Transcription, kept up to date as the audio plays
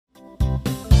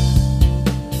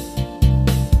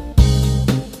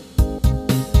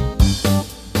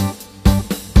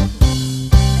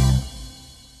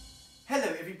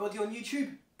watching on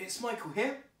YouTube, it's Michael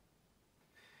here,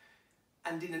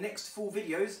 and in the next 4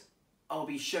 videos I'll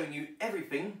be showing you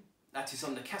everything that is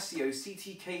on the Casio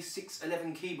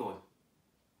CTK-611 keyboard.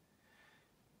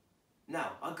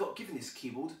 Now, I got given this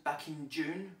keyboard back in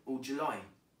June or July,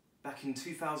 back in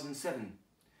 2007,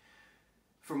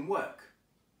 from work.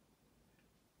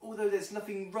 Although there's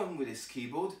nothing wrong with this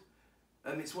keyboard,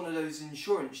 it's one of those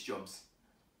insurance jobs.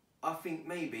 I think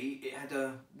maybe it had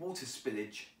a water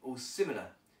spillage or similar,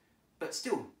 but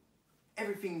still,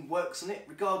 everything works on it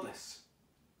regardless.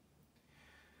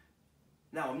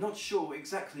 Now, I'm not sure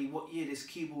exactly what year this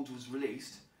keyboard was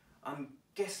released. I'm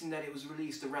guessing that it was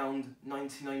released around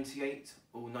 1998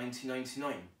 or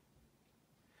 1999.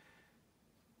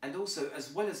 And also,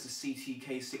 as well as the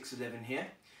CTK-611 here,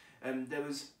 there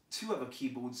was 2 other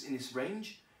keyboards in this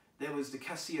range. There was the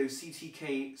Casio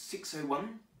CTK-601,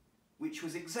 which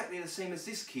was exactly the same as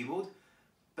this keyboard,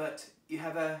 but you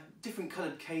have a different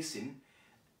coloured casing,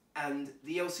 and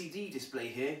the LCD display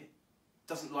here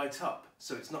doesn't light up,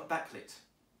 so it's not backlit.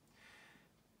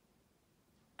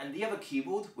 And the other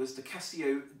keyboard was the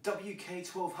Casio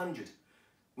WK-1200,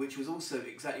 which was also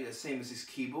exactly the same as this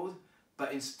keyboard,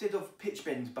 but instead of pitch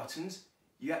bend buttons,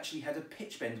 you actually had a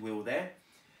pitch bend wheel there.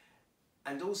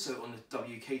 And also on the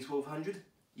WK-1200,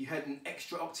 you had an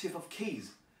extra octave of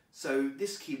keys. So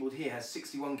this keyboard here has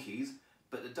 61 keys,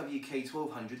 but the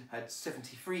WK-1200 had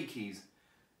 73 keys.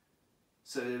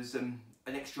 So there's an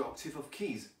extra octave of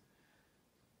keys.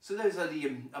 So those are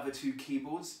the other 2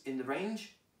 keyboards in the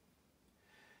range.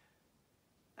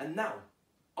 And now,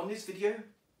 on this video,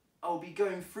 I'll be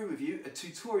going through with you a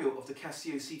tutorial of the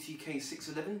Casio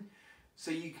CTK-611,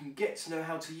 so you can get to know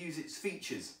how to use its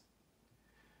features.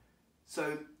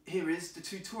 So here is the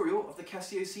tutorial of the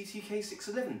Casio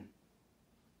CTK-611.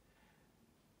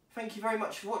 Thank you very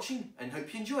much for watching and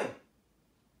hope you enjoy.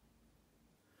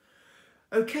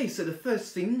 Okay, so the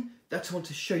first thing that I want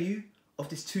to show you of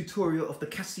this tutorial of the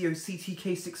Casio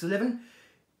CTK-611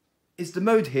 is the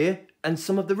mode here and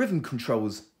some of the rhythm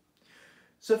controls.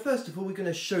 So first of all, we're going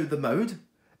to show the mode.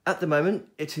 At the moment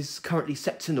it is currently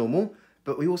set to normal,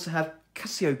 but we also have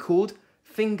Casio chord,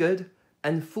 fingered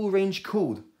and full range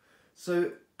chord.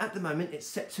 So at the moment it's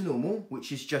set to normal,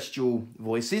 which is just your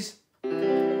voices,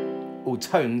 or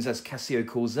tones as Casio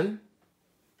calls them.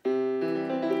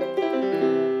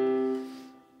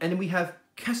 And then we have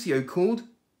Casio chord,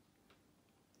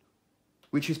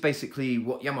 which is basically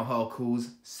what Yamaha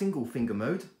calls single finger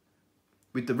mode,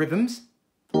 with the rhythms.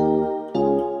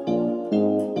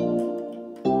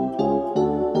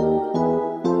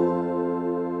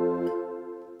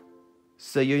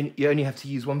 So you only have to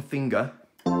use one finger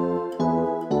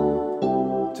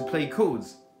to play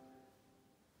chords.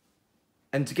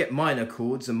 And to get minor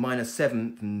chords and minor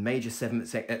 7th and major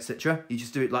 7th, etc., you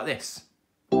just do it like this.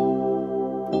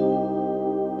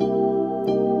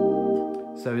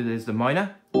 So there's the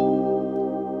minor,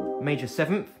 major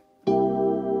 7th,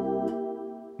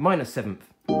 minor 7th.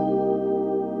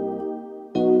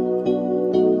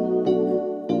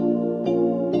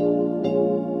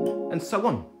 And so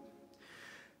on.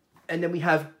 And then we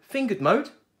have fingered mode,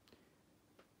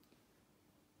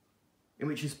 in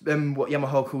which is what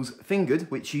Yamaha calls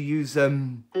fingered, which you use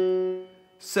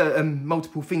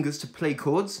multiple fingers to play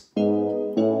chords.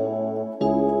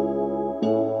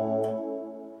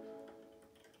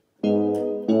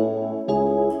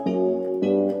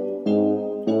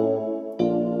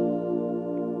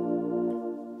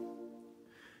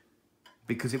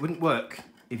 Because it wouldn't work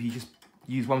if you just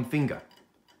use one finger.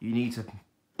 You need to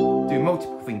do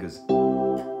multiple fingers.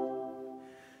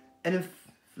 And then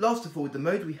last of all, with the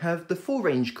mode, we have the full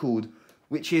range chord,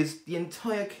 which is the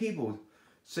entire keyboard.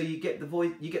 So you get the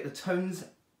voice, you get the tones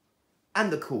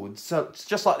and the chords. So it's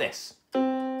just like this.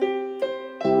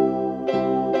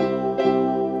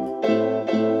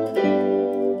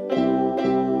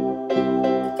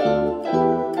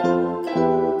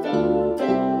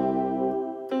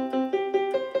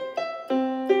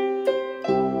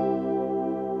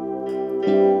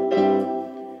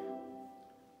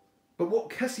 But what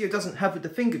Casio doesn't have with the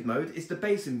fingered mode is the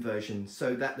bass inversion,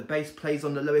 so that the bass plays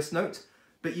on the lowest note.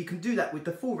 But you can do that with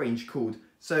the full range chord.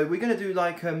 So we're going to do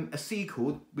like a C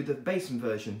chord with the bass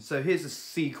inversion. So here's a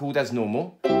C chord as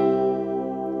normal.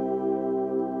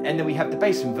 And then we have the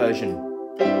bass inversion.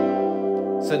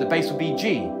 So the bass will be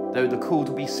G, though the chord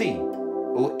will be C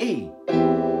or E.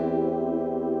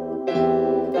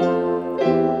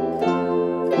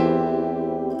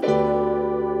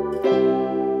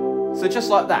 So just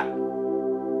like that.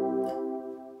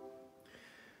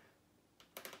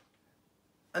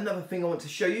 Another thing I want to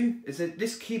show you is that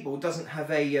this keyboard doesn't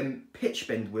have a pitch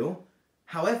bend wheel.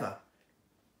 However,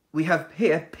 we have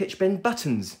here pitch bend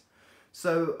buttons.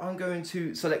 So I'm going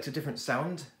to select a different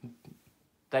sound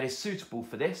that is suitable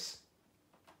for this.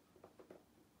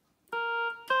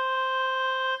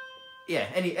 Yeah,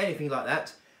 anything like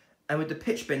that. And with the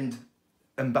pitch bend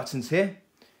buttons here,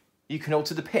 you can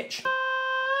alter the pitch.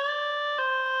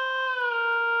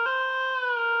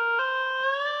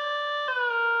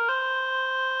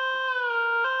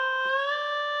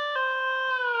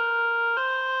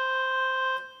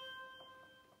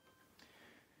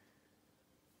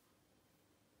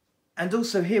 And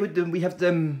also here with them, we have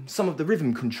some of the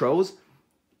rhythm controls.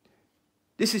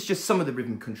 This is just some of the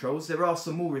rhythm controls. There are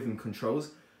some more rhythm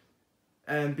controls.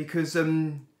 Because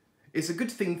it's a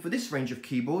good thing for this range of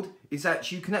keyboard is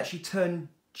that you can actually turn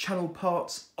channel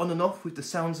parts on and off with the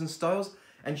sounds and styles,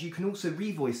 and you can also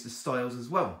revoice the styles as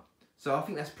well. So I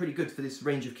think that's pretty good for this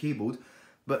range of keyboard,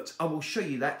 but I will show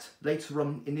you that later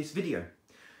on in this video.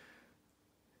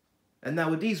 And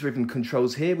now with these rhythm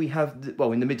controls here, we have,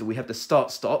 well, in the middle we have the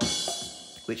start-stop,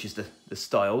 which is the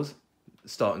styles,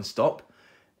 start and stop.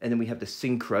 And then we have the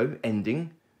synchro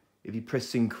ending. If you press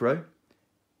synchro,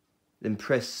 then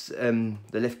press the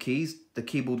left keys, the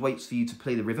keyboard waits for you to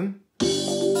play the rhythm.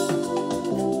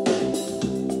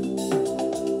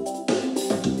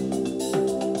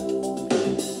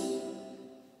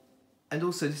 And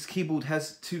also this keyboard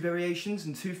has 2 variations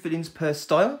and 2 fill-ins per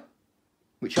style,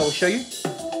 which I will show you.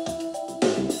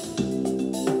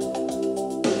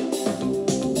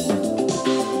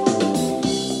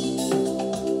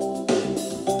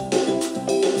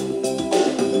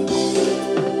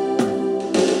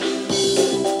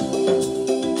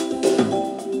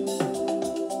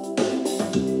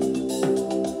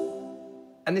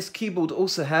 And this keyboard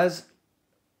also has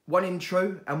 1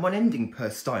 intro and 1 ending per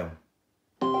style.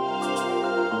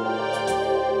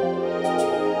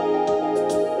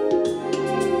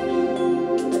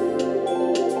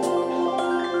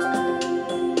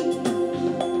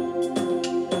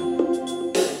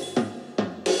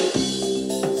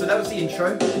 So that was the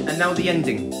intro, and now the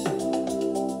ending.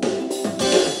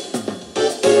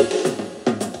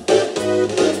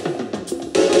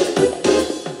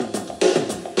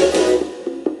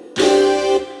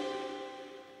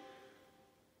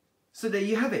 So there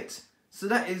you have it. So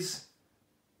that is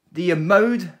the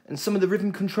mode and some of the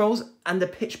rhythm controls and the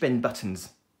pitch bend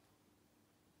buttons.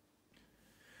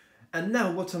 And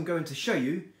now what I'm going to show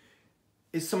you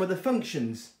is some of the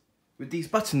functions with these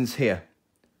buttons here.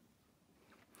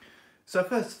 So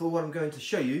first of all, what I'm going to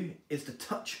show you is the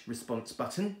touch response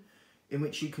button, in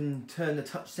which you can turn the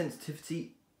touch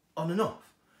sensitivity on and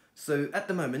off. So at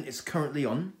the moment it's currently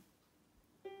on.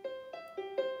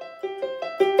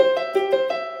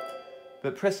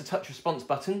 But press the touch response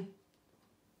button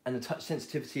and the touch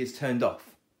sensitivity is turned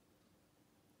off.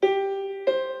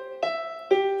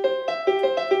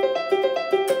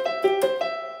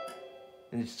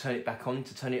 And just turn it back on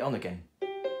to turn it on again.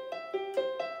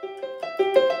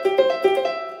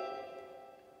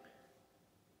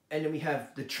 And then we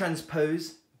have the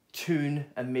transpose, tune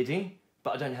and MIDI,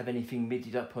 but I don't have anything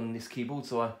MIDI'd up on this keyboard,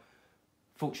 so I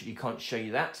fortunately can't show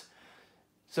you that.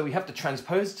 So we have the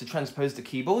transpose to transpose the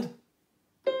keyboard.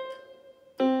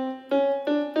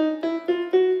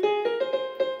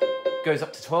 Goes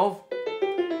up to 12 to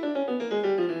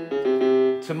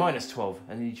 -12,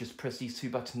 and then you just press these 2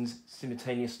 buttons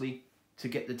simultaneously to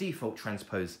get the default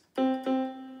transpose.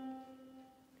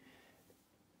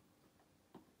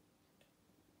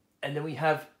 And then we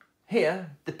have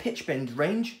here the pitch bend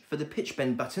range for the pitch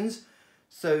bend buttons.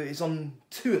 So it's on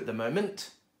 2 at the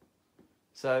moment.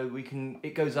 So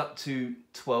it goes up to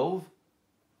 12,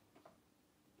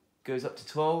 goes up to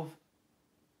 12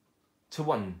 to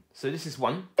 1. So this is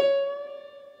 1.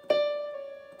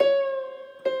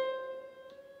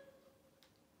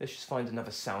 Let's just find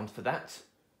another sound for that.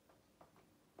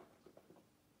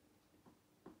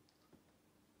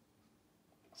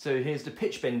 So here's the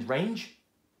pitch bend range.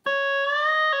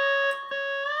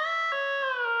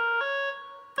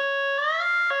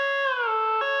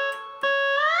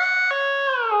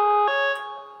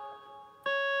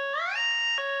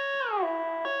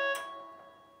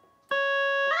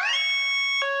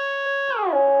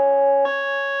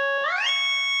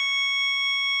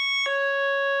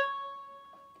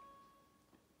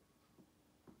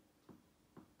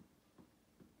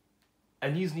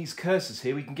 And using these cursors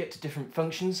here, we can get to different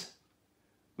functions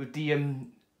with the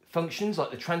functions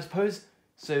like the transpose.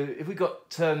 So if we've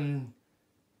got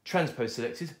transpose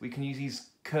selected, we can use these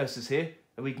cursors here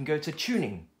and we can go to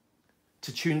tuning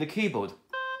to tune the keyboard.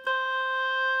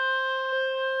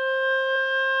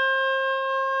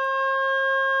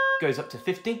 Goes up to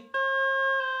 50.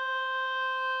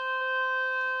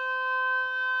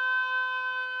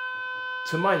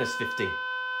 to -50.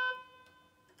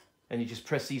 And you just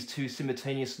press these two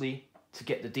simultaneously to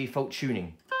get the default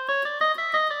tuning.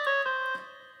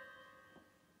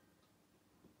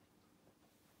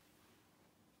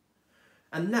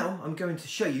 And now I'm going to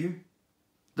show you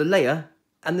the layer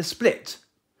and the split.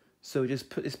 So just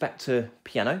put this back to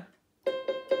piano.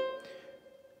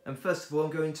 And first of all,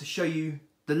 I'm going to show you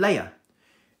the layer,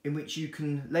 in which you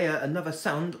can layer another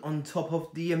sound on top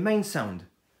of the main sound.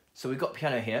 So we've got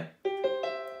piano here.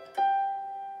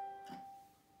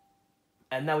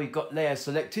 And now we've got layer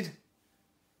selected.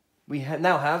 We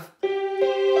now have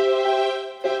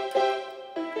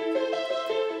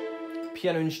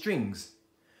piano and strings.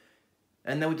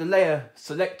 And now with the layer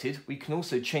selected, we can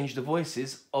also change the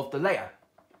voices of the layer.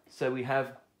 So we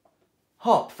have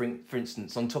harp, for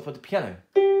instance, on top of the piano.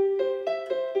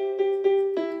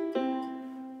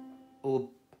 Or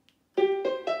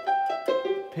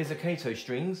pizzicato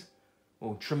strings,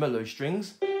 or tremolo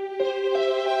strings.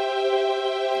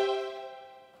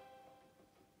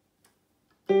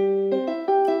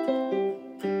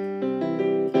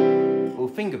 Or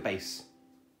finger bass.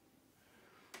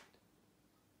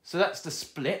 So that's the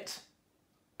split.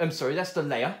 That's the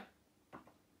layer.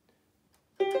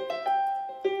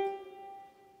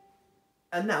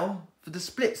 And now for the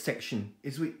split section,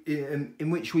 in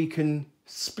which we can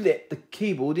split the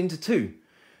keyboard into two.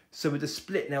 So with the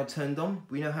split now turned on,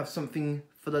 we now have something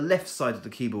for the left side of the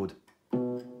keyboard.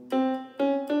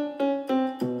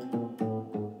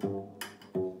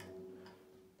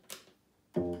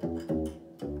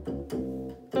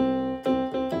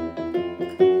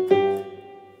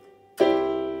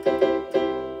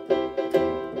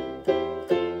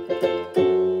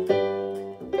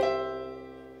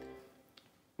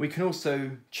 We can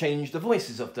also change the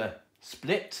voices of the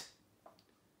split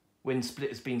when split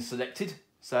has been selected.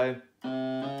 So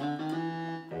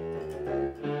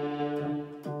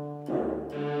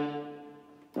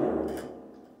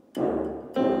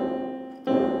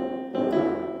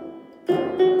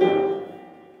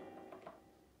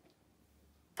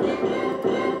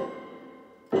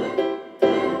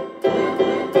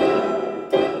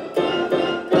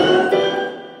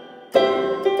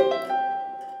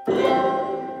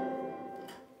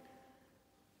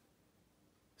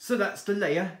that's the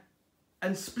layer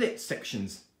and split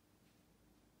sections.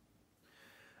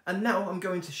 And now I'm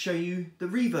going to show you the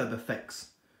reverb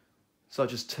effects. So I'll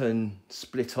just turn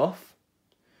split off.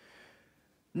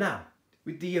 Now,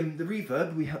 with the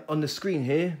reverb we have on the screen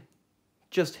here,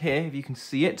 just here, if you can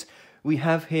see it, we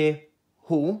have here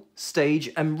hall,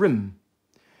 stage and room.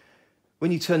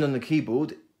 When you turn on the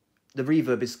keyboard, the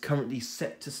reverb is currently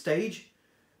set to stage.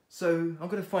 So I'm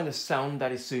going to find a sound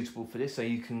that is suitable for this so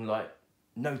you can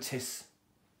notice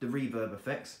the reverb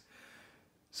effects.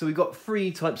 So we've got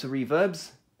 3 types of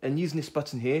reverbs, and using this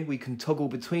button here we can toggle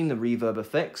between the reverb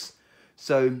effects.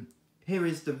 So here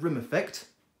is the room effect.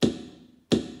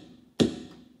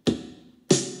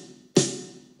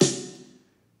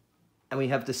 And we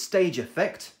have the stage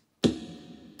effect.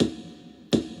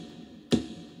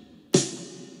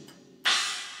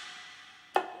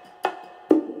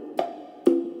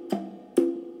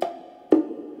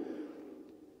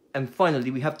 And finally,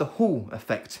 we have the hall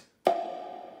effect.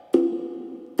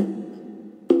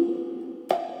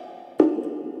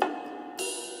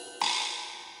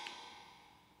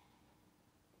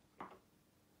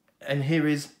 And here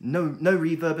is no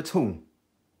reverb at all.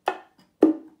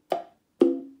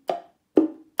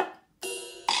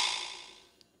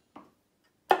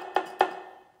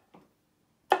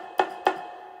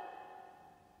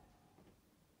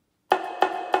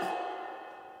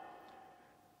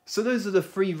 So those are the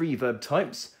 3 reverb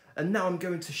types, and now I'm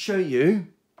going to show you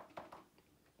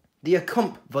the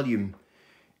accomp volume,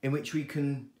 in which we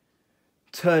can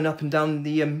turn up and down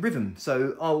the rhythm.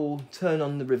 So I will turn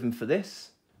on the rhythm for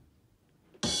this.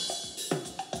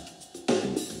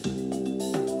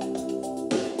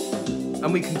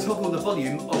 And we can toggle the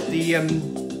volume of the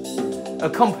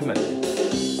accompaniment.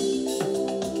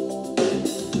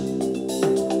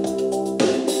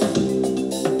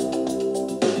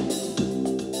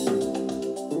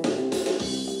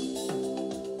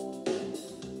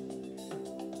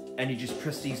 And you just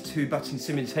press these 2 buttons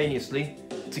simultaneously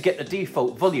to get the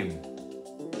default volume.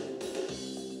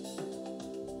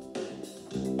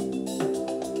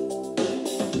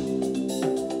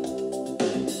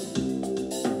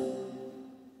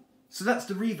 So that's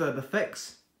the reverb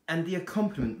effects and the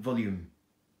accompaniment volume.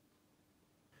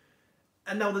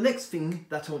 And now the next thing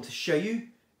that I want to show you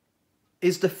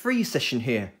is the free session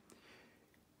here,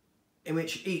 in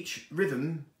which each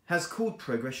rhythm has chord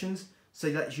progressions, so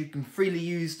that you can freely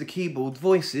use the keyboard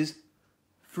voices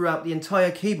throughout the entire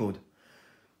keyboard.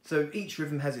 So each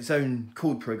rhythm has its own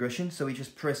chord progression, so we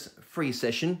just press free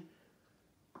session,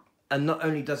 and not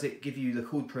only does it give you the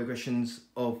chord progressions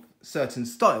of certain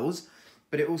styles,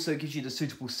 but it also gives you the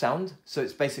suitable sound, so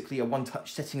it's basically a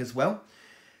one-touch setting as well.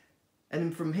 And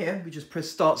then from here, we just press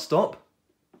start, stop,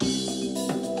 and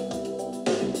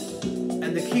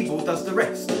the keyboard does the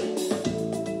rest.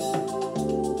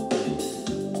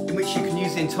 In which you can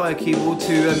use the entire keyboard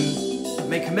to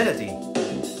make a melody.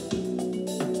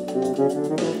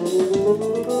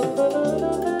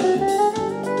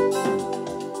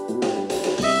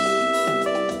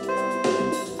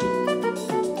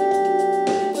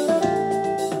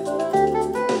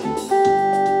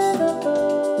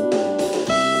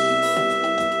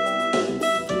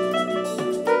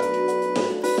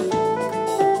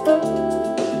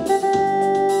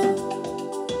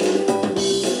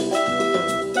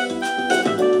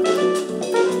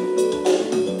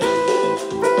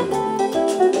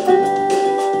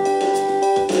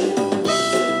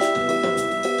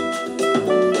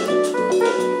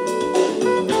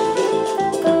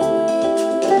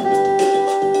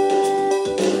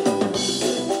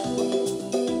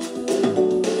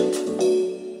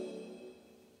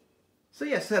 So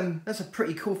yes, that's a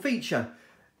pretty cool feature.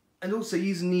 And also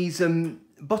using these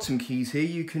bottom keys here,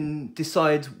 you can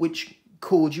decide which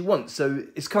chord you want. So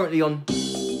it's currently on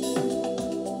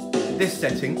this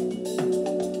setting.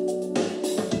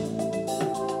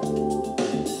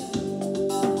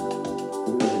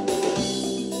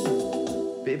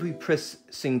 But if we press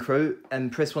synchro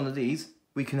and press one of these,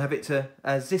 we can have it to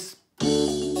as this.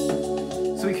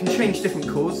 So we can change different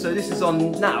chords. So this is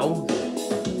on now.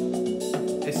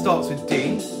 It starts with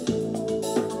D,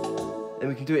 then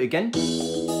we can do it again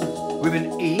with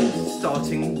an E,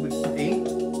 starting with E,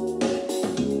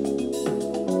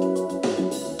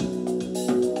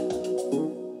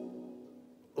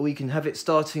 or we can have it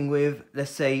starting with,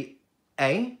 let's say,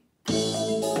 A,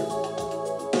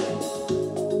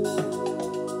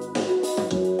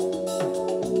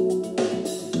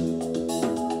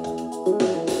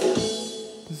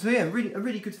 so yeah, a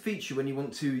really good feature when you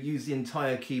want to use the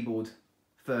entire keyboard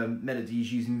for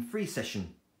melodies using free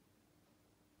session.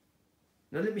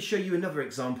 Now let me show you another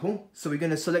example. So we're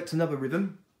going to select another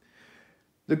rhythm.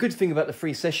 The good thing about the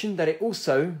free session that it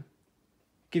also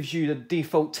gives you the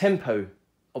default tempo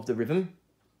of the rhythm.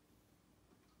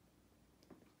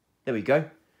 There we go.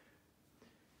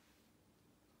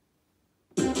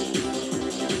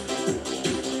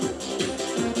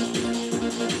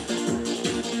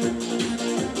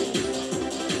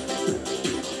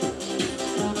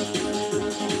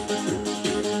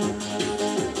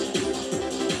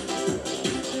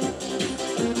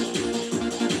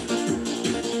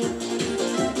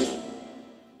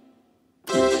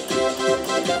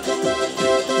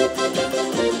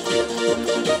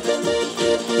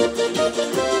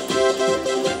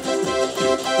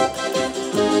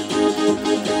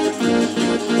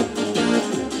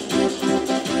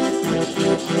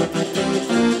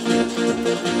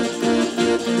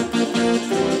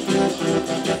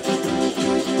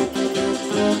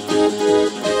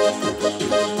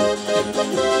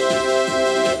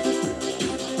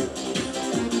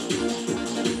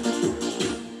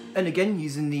 And again,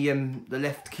 using the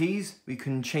left keys, we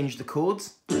can change the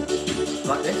chords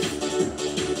like this.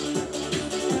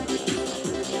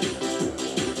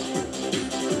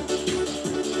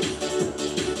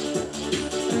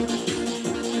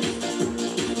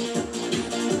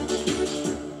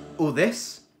 Or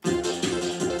this.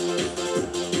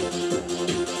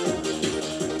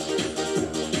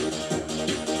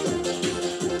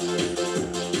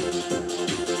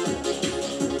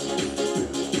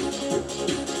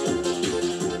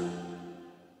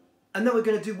 And then we're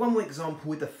going to do one more example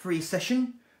with the free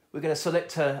session. We're going to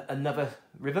select another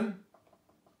rhythm.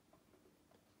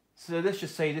 So let's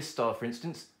just say this star, for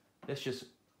instance. Let's just,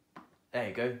 there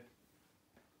you go.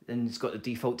 Then it's got the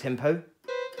default tempo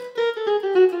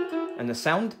and the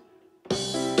sound.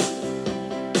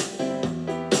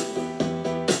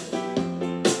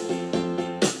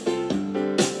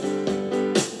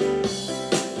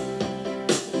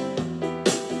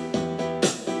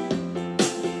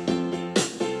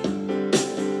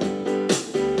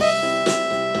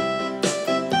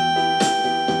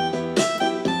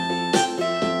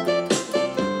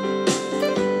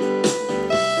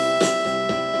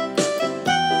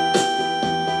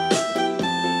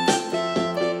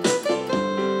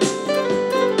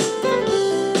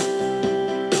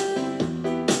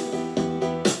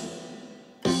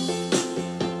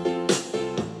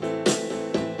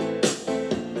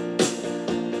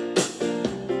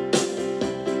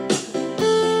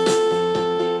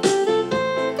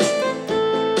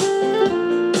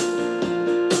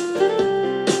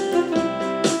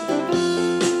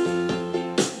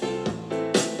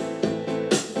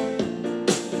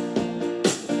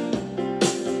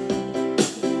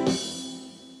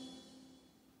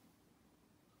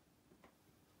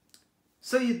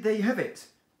 there you have it.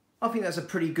 I think that's a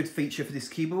pretty good feature for this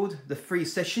keyboard, the free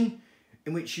session,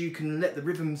 in which you can let the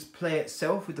rhythms play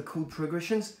itself with the chord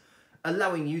progressions,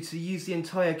 allowing you to use the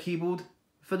entire keyboard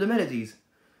for the melodies.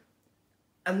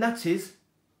 And that is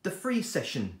the free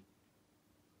session.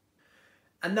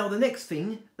 And now the next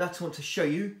thing that I want to show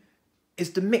you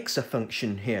is the mixer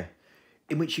function here,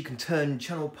 in which you can turn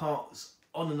channel parts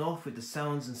on and off with the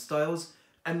sounds and styles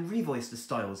and revoice the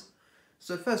styles.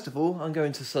 So first of all, I'm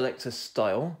going to select a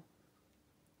style.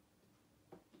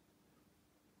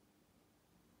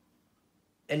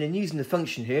 And then using the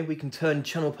function here, we can turn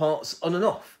channel parts on and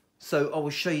off. So I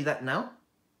will show you that now.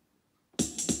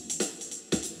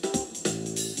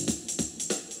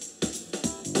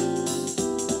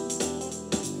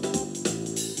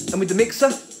 And with the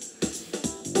mixer,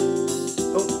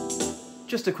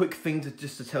 just a quick thing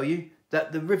to tell you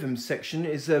that the rhythm section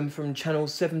is from channel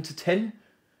 7 to 10.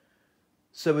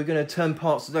 So we're going to turn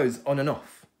parts of those on and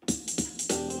off.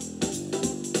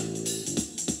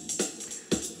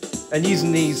 And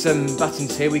using these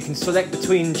buttons here, we can select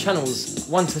between channels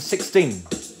 1 to 16.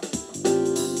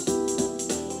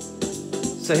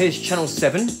 So here's channel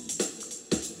 7.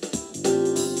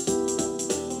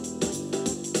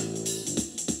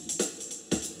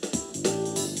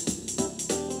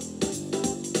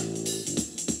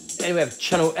 And we have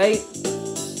channel 8.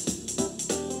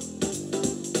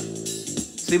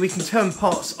 See, we can turn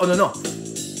parts on and off.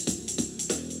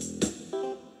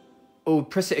 Or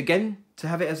press it again to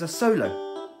have it as a solo.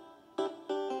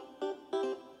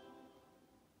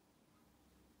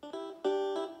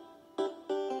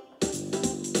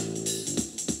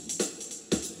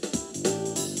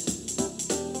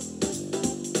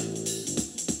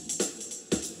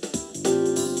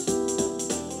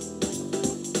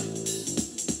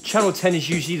 Channel 10 is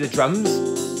usually the drums,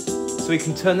 so we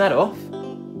can turn that off.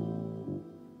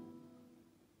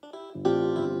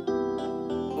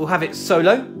 We'll have it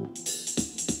solo.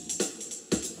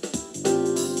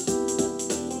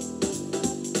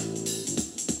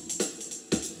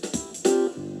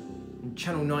 And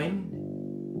channel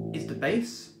 9 is the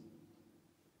bass.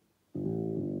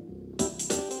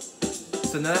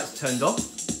 So now that's turned off.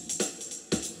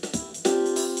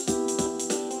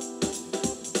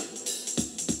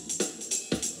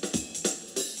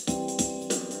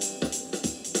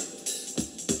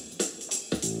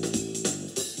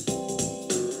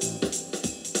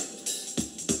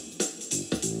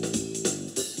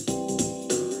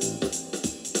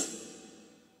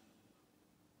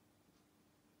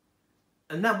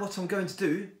 And now what I'm going to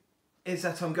do is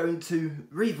that I'm going to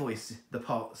revoice the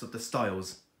parts of the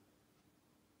styles.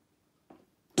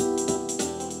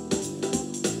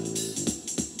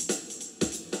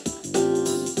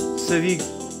 So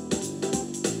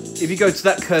if you go to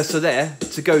that cursor there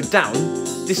to go down,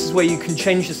 this is where you can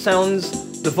change the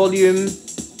sounds, the volume,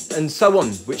 and so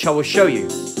on, which I will show you.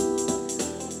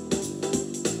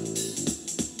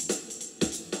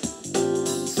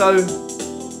 So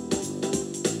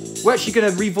we're actually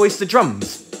going to revoice the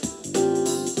drums.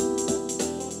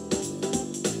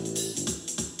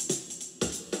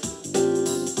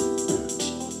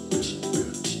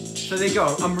 So there you go,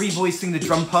 I'm revoicing the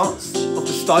drum parts of the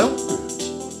style.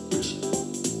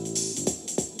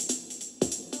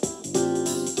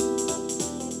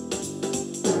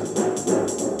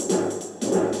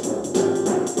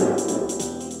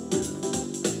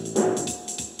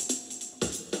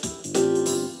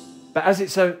 But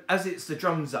as it's the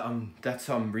drums that I'm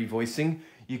revoicing,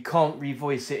 you can't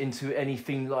revoice it into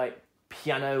anything like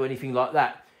piano, anything like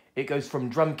that. It goes from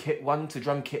drum kit 1 to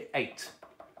drum kit 8.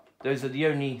 Those are the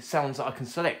only sounds that I can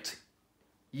select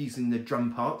using the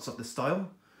drum parts of the style.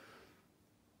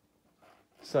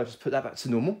 So I'll just put that back to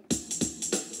normal.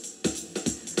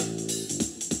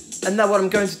 And now what I'm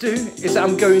going to do is that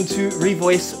I'm going to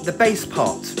revoice the bass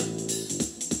part.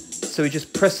 So we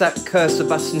just press that cursor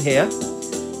button here,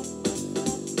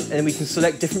 and then we can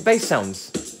select different bass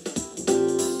sounds.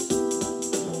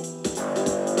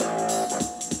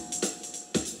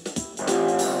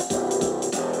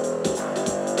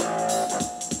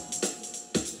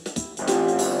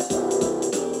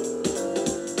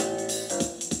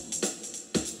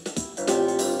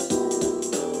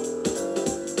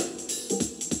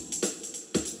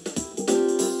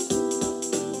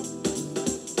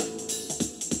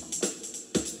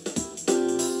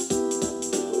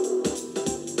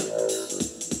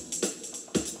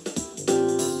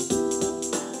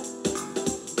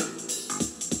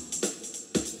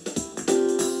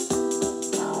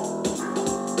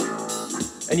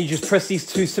 And you just press these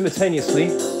two simultaneously.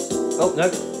 Oh,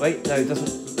 no, wait, no, it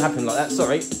doesn't happen like that,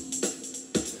 sorry.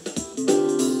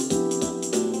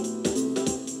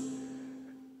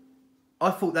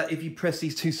 I thought that if you press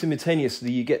these two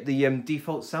simultaneously, you get the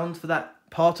default sound for that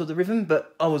part of the rhythm,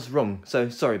 but I was wrong, so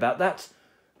sorry about that.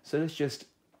 So let's just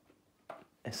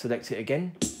select it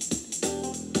again.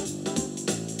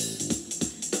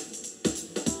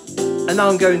 And now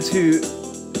I'm going to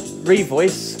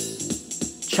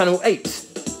revoice channel 8.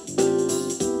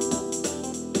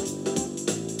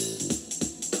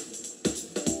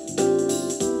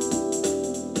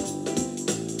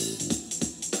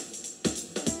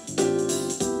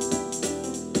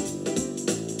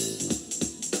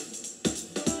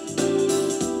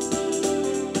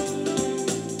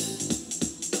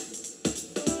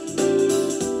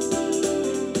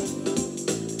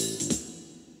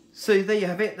 So there you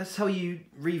have it, that's how you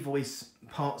revoice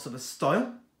parts of a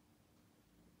style.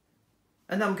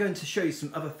 And now I'm going to show you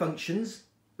some other functions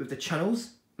with the channels,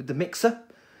 with the mixer.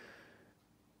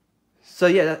 So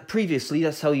yeah, previously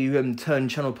that's how you turn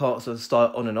channel parts of a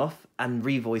style on and off, and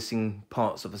revoicing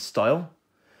parts of a style.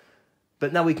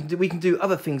 But now we can do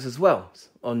other things as well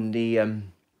on the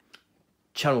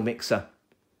channel mixer.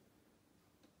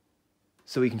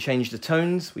 So we can change the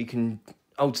tones, we can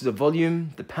alter the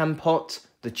volume, the pan pot,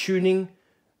 the tuning,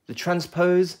 the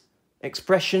transpose,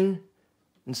 expression,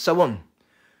 and so on.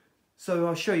 So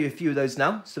I'll show you a few of those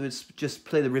now. So let's just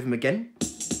play the rhythm again.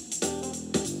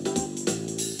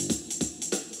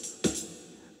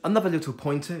 Another little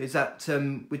pointer is that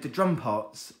with the drum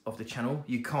parts of the channel,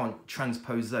 you can't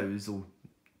transpose those or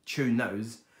tune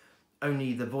those,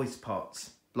 only the voice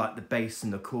parts, like the bass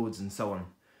and the chords and so on.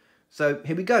 So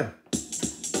here we go.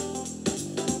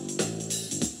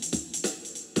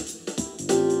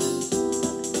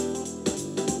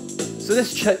 So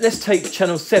let's take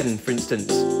channel 7 for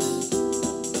instance.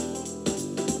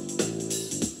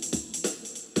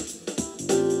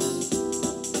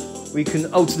 We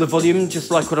can alter the volume just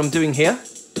like what I'm doing here.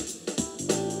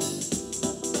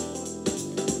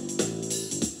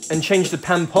 And change the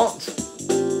pan pot.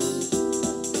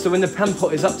 So when the pan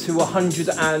pot is up to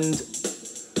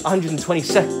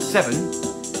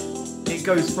 127, it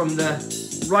goes from the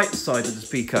right side of the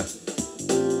speaker.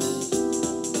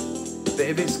 But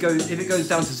if it goes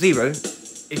down to 0,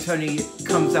 it only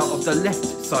comes out of the left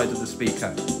side of the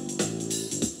speaker.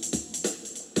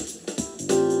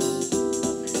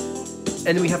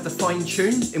 And then we have the fine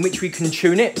tune, in which we can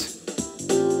tune it. So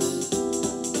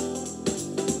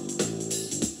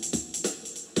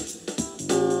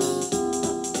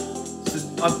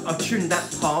I've tuned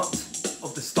that part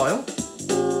of the style.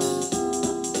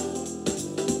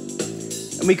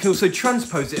 And we can also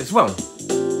transpose it as well.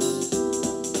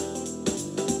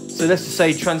 So let's just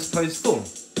say transpose 4.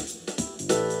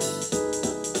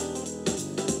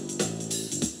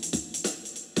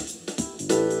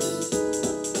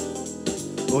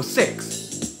 Or 6.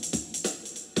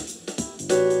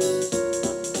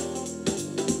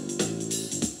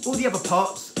 All the other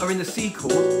parts are in the C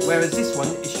chord, whereas this one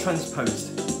is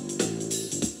transposed.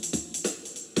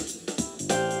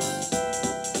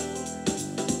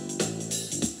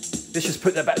 Let's just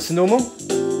put that back to normal.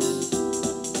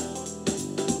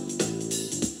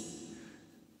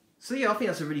 So yeah, I think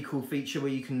that's a really cool feature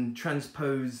where you can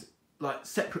transpose like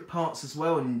separate parts as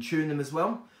well and tune them as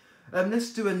well.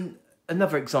 Let's do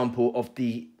another example of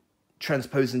the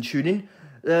transpose and tuning.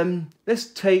 Let's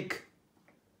take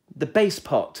the bass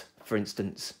part, for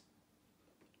instance.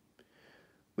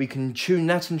 We can tune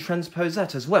that and transpose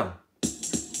that as well.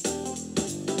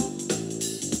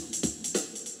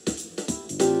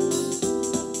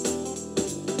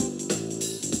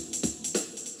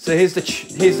 So here's the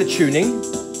tuning.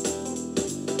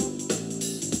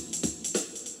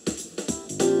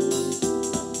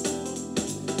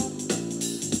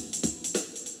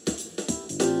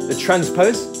 The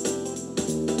transpose.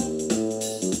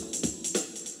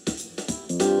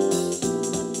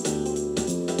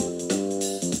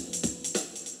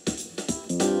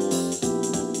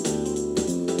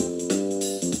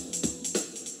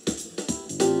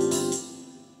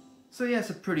 So yeah, it's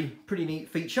a pretty neat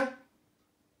feature.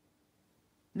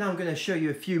 Now I'm going to show you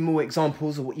a few more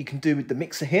examples of what you can do with the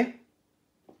mixer here.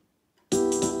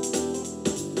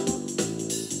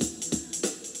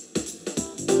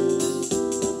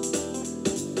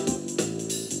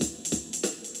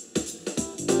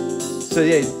 So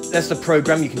yeah, that's the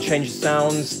program. You can change the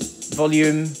sounds,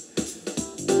 volume.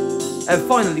 And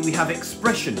finally we have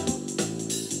expression.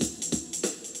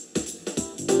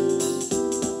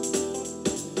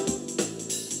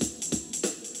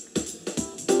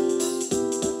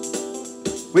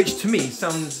 Which to me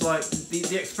sounds like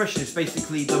the expression is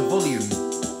basically the volume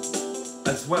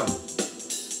as well.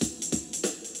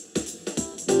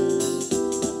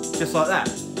 Just like that.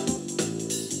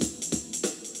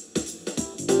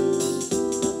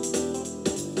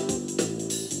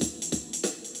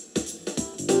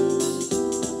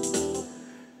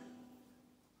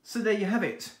 there you have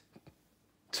it.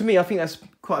 To me, I think that's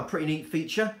quite a pretty neat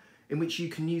feature in which you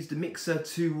can use the mixer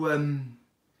to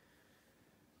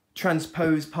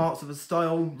transpose parts of a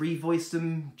style, revoice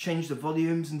them, change the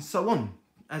volumes and so on,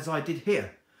 as I did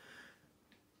here.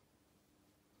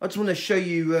 I just want to show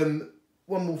you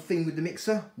one more thing with the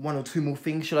mixer, one or two more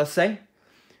things shall I say.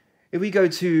 If we go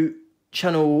to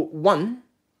channel 1,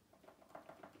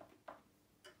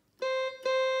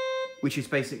 which is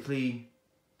basically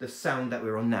the sound that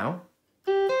we're on now,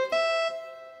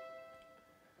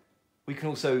 we can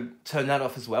also turn that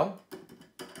off as well.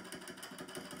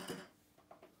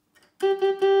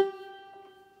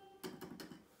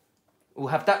 We'll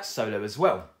have that solo as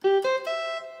well.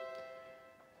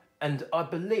 And I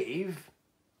believe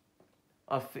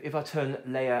if I turn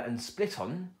layer and split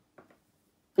on,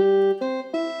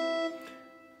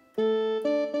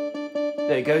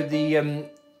 there you go,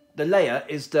 the layer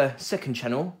is the second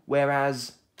channel,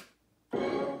 whereas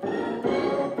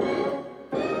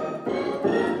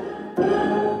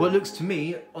what looks to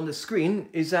me on the screen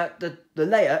is that the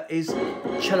layer is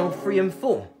channel 3 and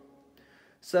 4.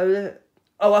 So,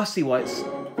 oh, I see why it's,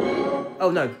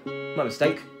 oh no, my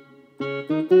mistake.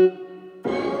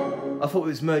 I thought it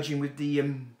was merging with the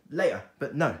layer,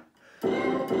 but no.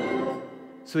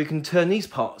 So we can turn these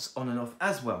parts on and off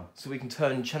as well. So we can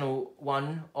turn channel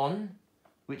 1 on,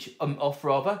 which off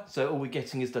rather, so all we're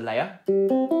getting is the layer.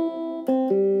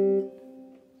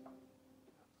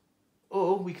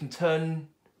 Or we can turn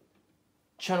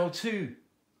channel 2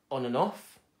 on and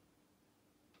off.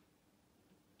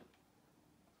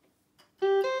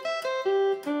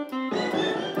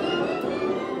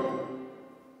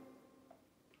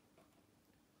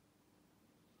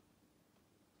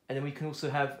 And then we can also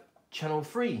have channel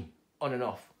 3 on and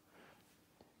off.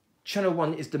 Channel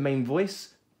 1 is the main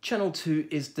voice, channel 2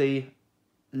 is the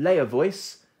layer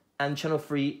voice, and channel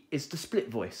 3 is the split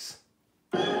voice.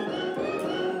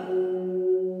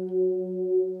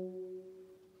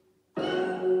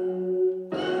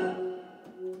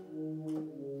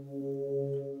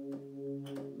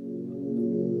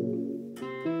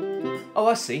 Oh,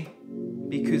 I see.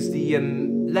 Because the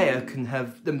layer can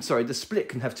have, the split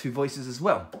can have 2 voices as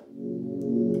well.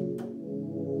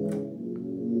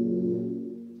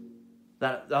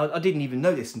 That I didn't even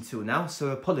know this until now, so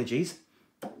apologies.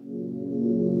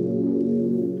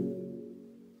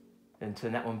 And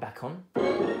turn that one back on.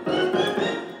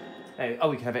 Oh,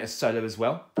 we can have it as solo as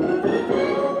well.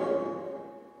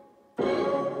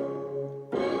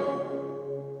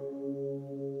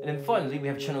 And then finally we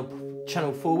have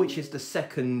channel 4, which is the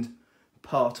second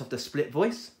part of the split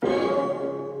voice.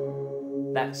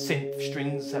 That synth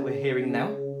strings that we're hearing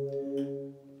now.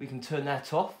 We can turn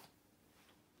that off.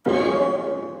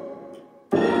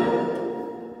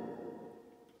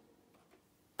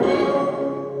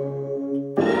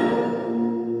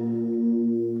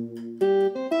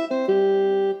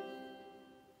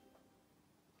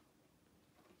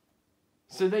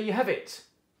 So there you have it.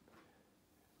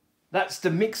 That's the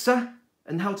mixer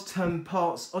and how to turn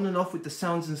parts on and off with the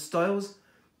sounds and styles,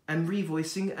 and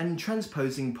revoicing and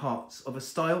transposing parts of a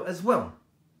style as well.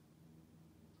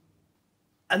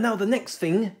 And now the next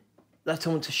thing that I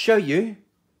want to show you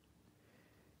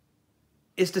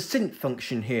is the synth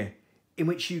function here, in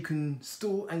which you can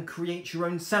store and create your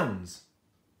own sounds.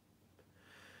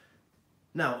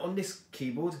 Now on this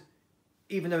keyboard,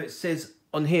 even though it says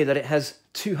on here that it has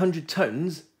 200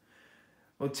 tones,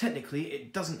 well technically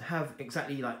it doesn't have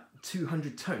exactly like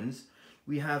 200 tones.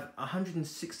 We have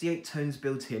 168 tones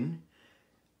built in,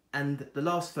 and the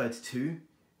last 32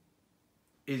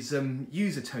 is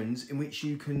user tones in which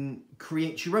you can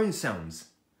create your own sounds.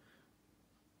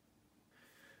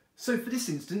 So for this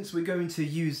instance we're going to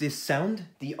use this sound,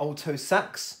 the alto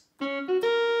sax.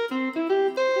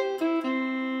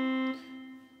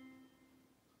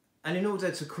 And in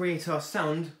order to create our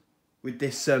sound with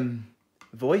this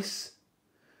voice,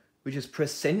 we just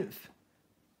press synth.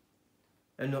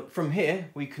 And from here,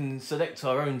 we can select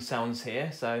our own sounds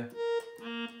here, so.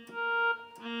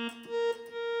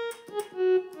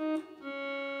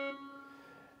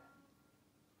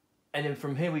 And then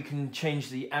from here we can change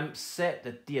the amp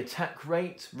set, the attack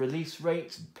rate, release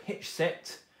rate, pitch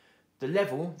set, the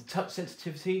level, the touch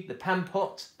sensitivity, the pan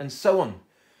pot, and so on.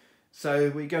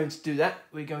 So we're going to do that.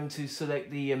 We're going to select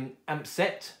the amp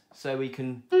set so we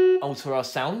can alter our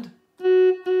sound.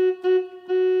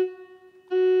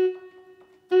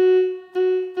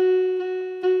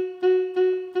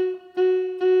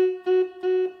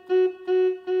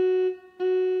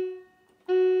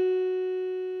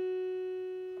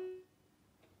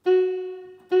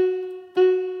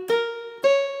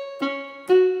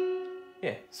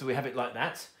 So we have it like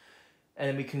that, And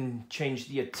then we can change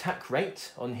the attack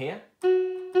rate on here.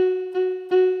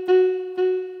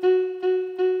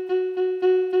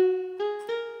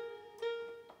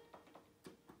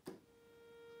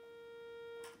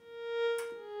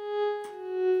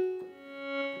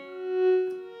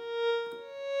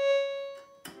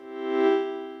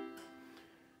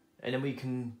 And then we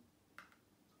can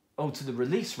alter the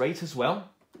release rate as well.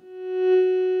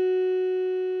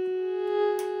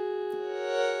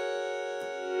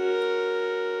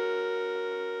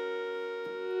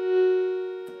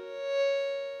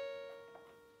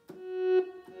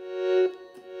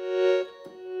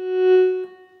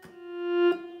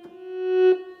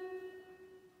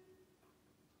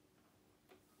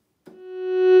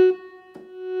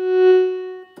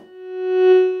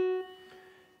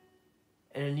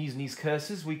 And using these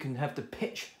cursors, we can have the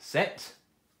pitch set.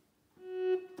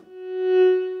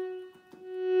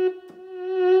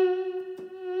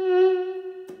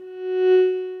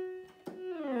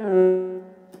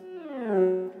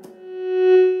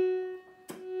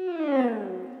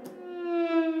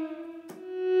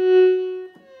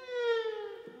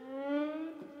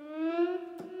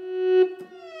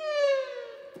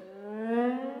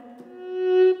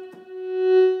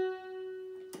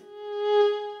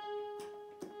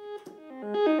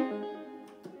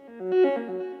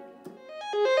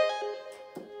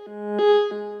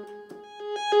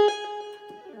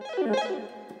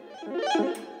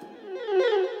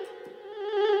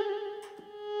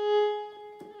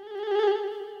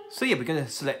 So yeah, we're going to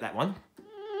select that one.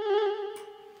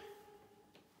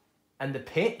 And the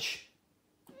pitch.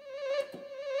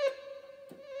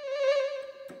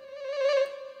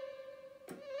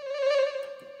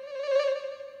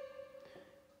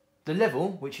 The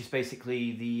level, which is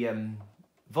basically the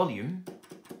volume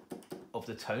of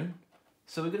the tone.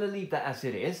 So we're going to leave that as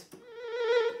it is,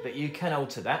 but you can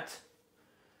alter that.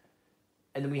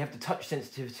 And then we have the touch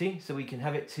sensitivity, so we can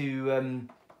have it to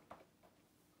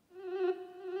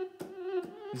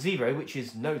 0, which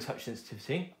is no touch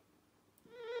sensitivity.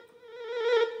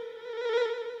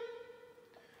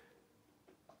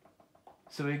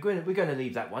 So we're going to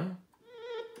leave that one.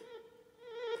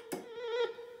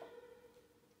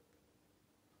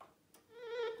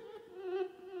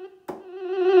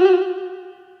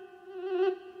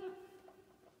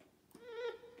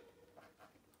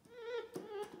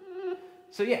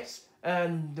 So yes,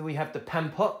 then we have the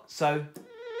pan pot. So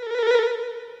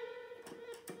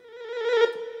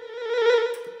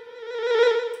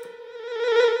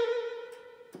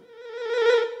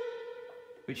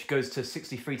which goes to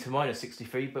 63 to minus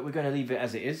 63, but we're going to leave it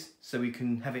as it is, so we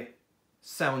can have it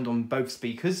sound on both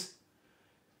speakers.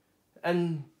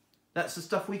 And that's the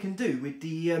stuff we can do with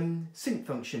the synth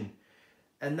function.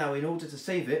 And now in order to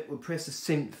save it, we'll press the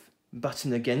synth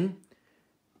button again,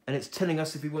 and it's telling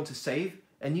us if we want to save.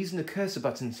 And using the cursor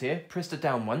buttons here, press the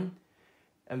down one,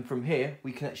 and from here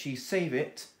we can actually save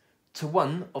it to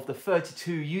one of the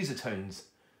 32 user tones.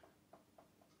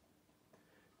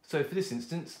 So for this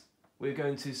instance, we're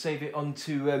going to save it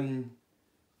onto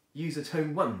user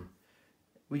tone 1.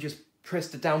 We just press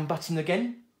the down button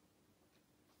again,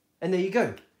 and there you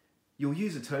go. Your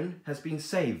user tone has been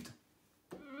saved.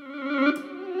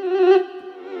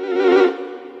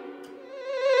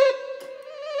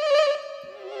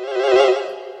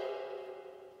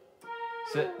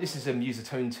 So this is user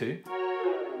tone 2,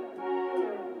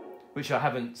 which I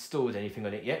haven't stored anything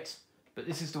on it yet, but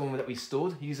this is the one that we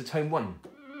stored, user tone 1.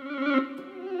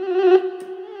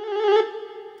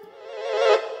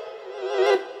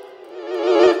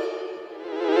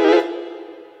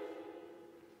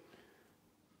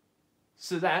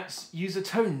 So that's user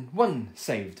tone 1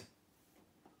 saved.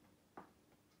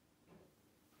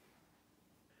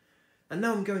 And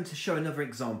now I'm going to show another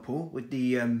example with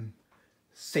the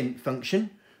synth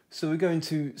function. So we're going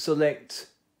to select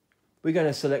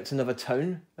another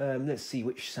tone. Let's see,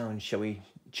 which sound shall we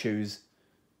choose?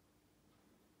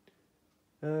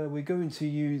 We're going to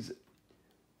use,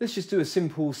 let's just do a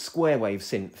simple square wave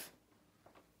synth.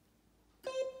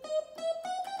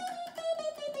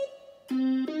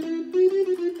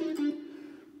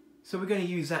 So we're going to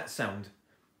use that sound.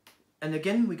 And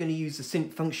again, we're going to use the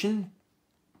synth function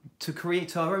to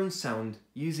create our own sound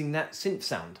using that synth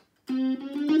sound.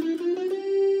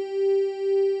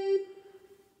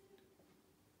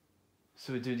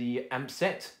 So we do the amp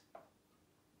set.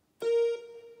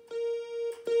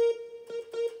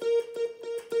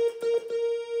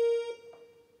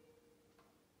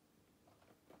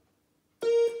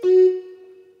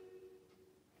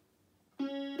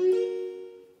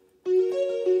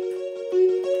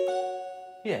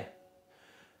 Yeah.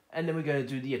 And then we're going to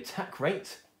do the attack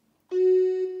rate.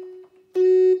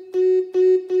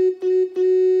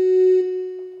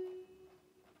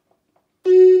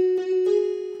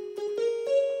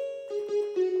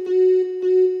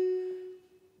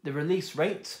 the release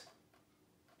rate,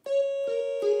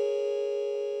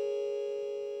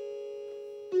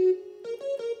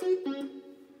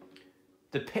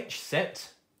 the pitch set,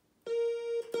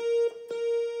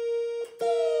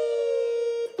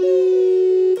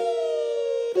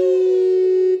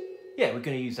 yeah, we're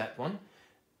going to use that one,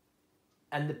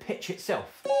 and the pitch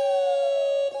itself.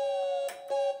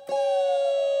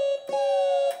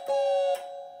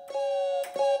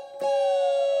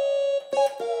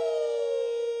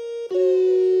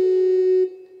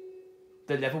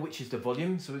 The level, which is the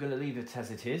volume, so we're going to leave it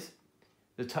as it is.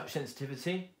 The touch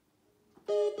sensitivity.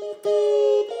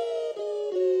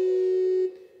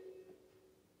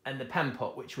 And the pan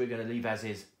pot, which we're going to leave as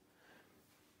is.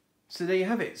 So there you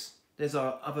have it. There's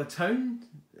our other tone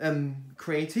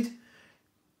created.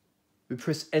 We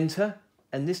press enter,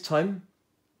 and this time,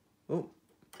 oh,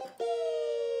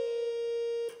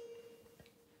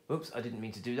 oops, I didn't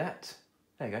mean to do that.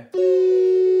 There you go.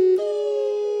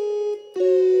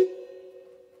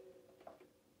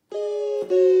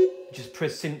 Just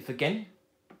press synth again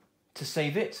to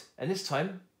save it, and this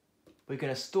time we're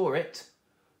going to store it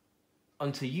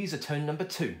onto user tone number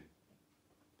 2.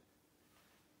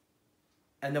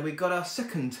 And then we've got our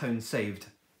second tone saved.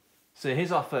 So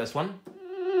here's our first one,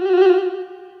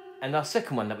 and our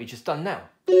second one that we just done now.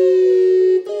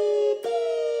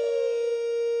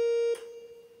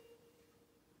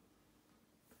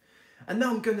 And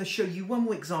now I'm going to show you one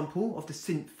more example of the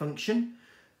synth function.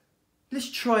 Let's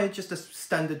try just a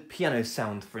standard piano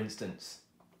sound, for instance.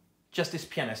 Just this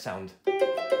piano sound.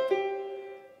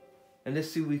 And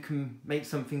let's see if we can make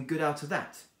something good out of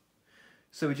that.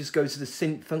 So we just go to the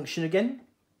synth function again.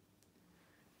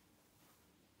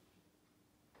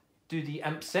 Do the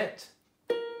amp set.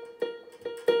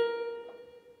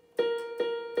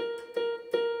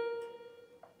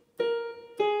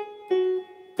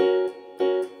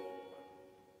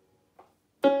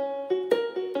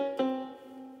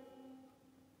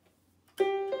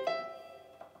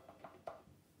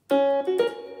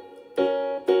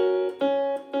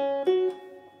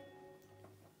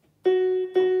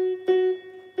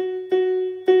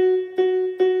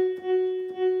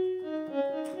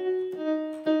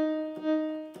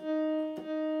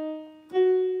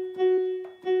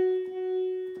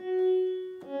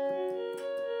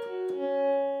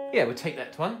 Yeah, we'll take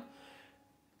that one.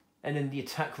 And then the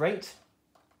attack rate.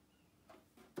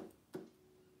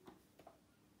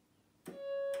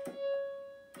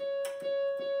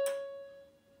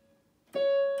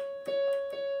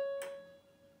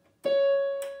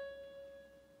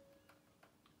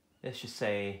 Let's just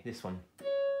say this one.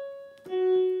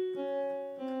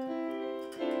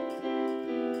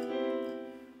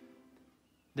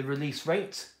 The release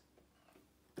rate.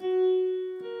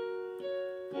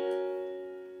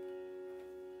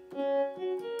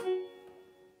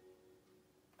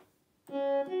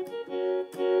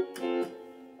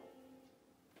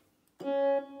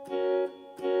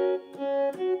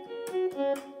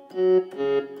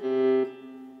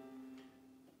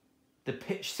 The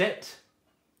pitch set.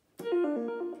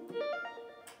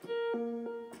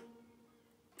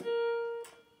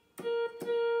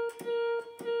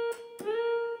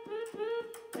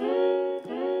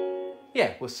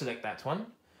 Yeah, we'll select that one.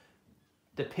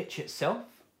 The pitch itself.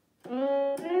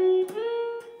 The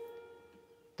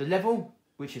level,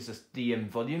 which is the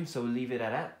volume, so we'll leave it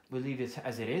at that. We'll leave it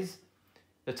as it is.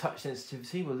 The touch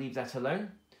sensitivity, we'll leave that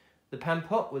alone. The pan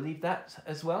pot, we'll leave that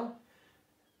as well.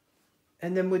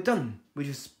 And then we're done. We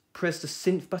just press the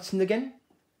synth button again.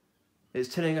 It's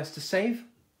telling us to save.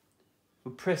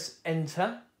 We'll press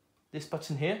enter, this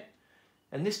button here.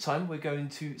 And this time we're going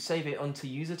to save it onto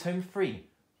user tone 3.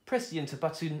 Press the enter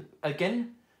button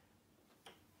again.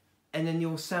 And then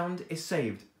your sound is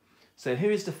saved. So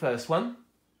here is the first one.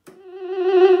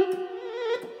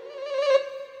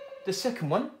 The second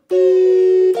one.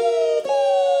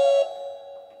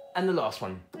 And the last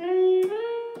one.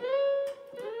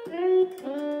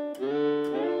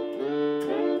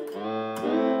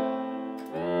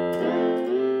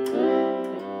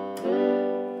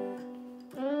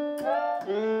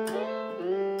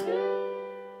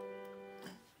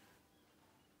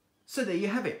 So there you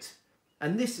have it.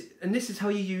 And this is how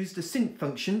you use the synth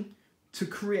function to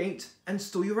create and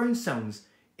store your own sounds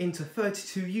into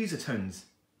 32 user tones.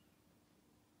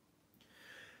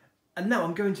 And now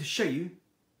I'm going to show you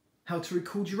how to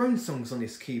record your own songs on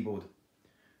this keyboard.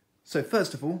 So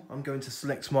first of all, I'm going to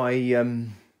select my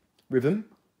rhythm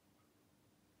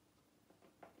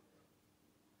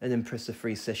and then press the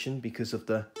free session because of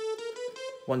the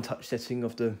one touch setting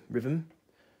of the rhythm.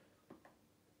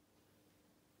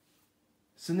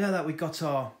 So now that we've got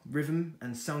our rhythm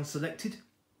and sound selected,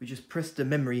 we just press the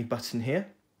memory button here,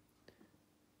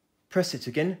 press it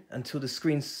again until the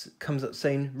screen comes up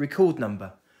saying record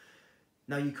number.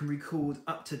 Now you can record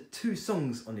up to 2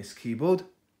 songs on this keyboard,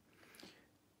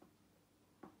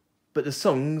 but the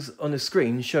songs on the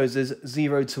screen shows as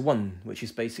 0 to 1, which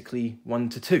is basically 1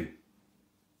 to 2.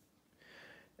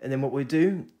 And then what we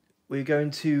do, we're going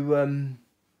to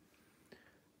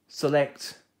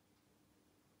select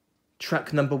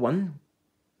track number 1,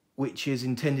 which is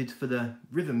intended for the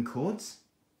rhythm chords.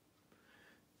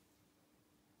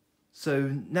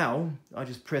 So now I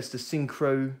just press the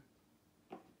synchro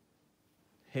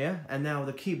here, and now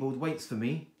the keyboard waits for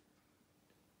me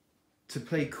to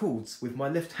play chords with my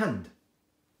left hand.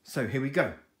 So here we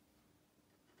go.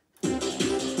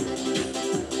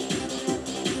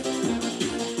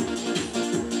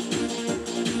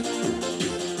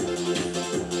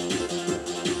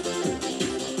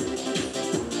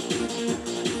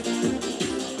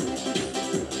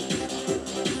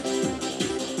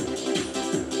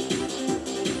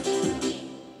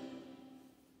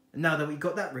 Now that we've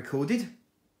got that recorded,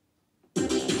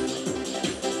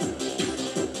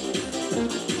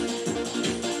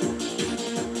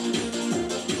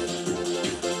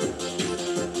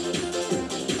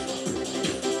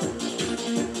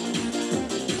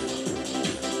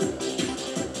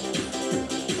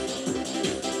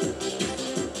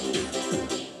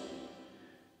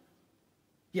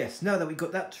 now that we've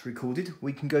got that recorded,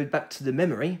 we can go back to the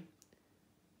memory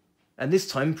and this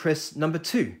time press number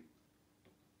 2.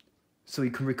 So we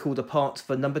can record a part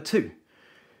for number 2.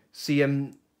 See,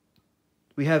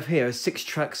 we have here a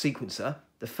 6-track sequencer.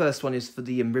 The first one is for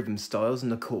the rhythm styles and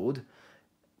the chord,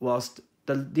 whilst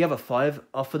the other 5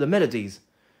 are for the melodies.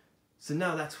 So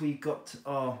now that we got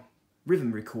our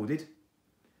rhythm recorded,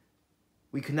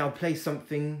 we can now play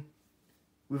something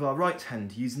with our right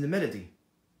hand using the melody.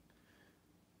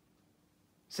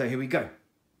 So here we go.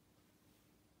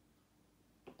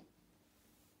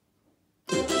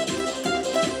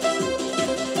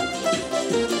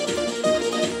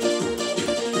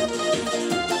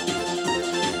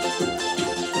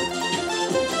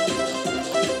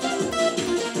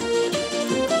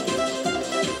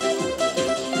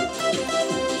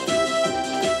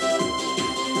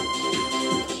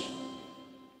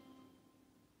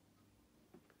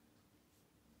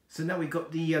 So now we've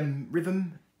got the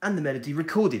rhythm and the melody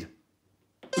recorded.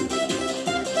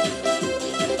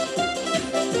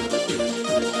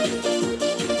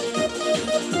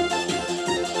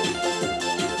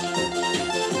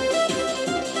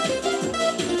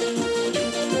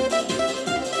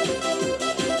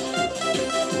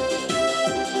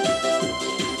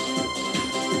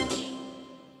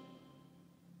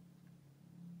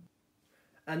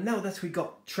 And now that we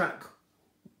got track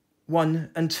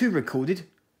 1 and 2 recorded,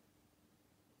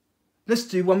 let's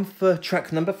do one for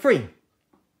track number 3.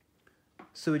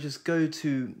 So we just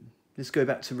let's go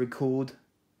back to record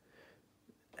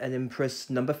and then press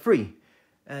number 3.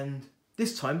 And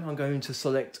this time I'm going to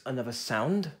select another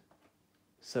sound.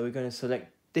 So we're going to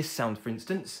select this sound, for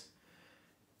instance.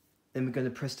 Then we're going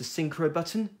to press the synchro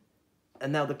button.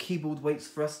 And now the keyboard waits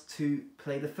for us to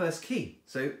play the first key.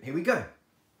 So here we go.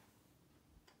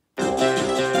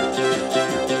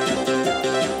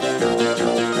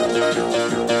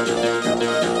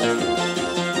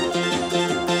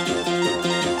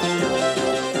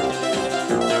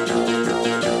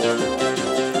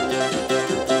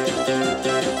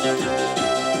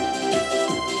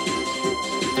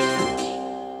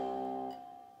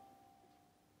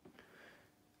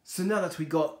 So now that we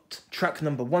got track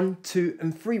number 1, 2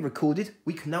 and 3 recorded,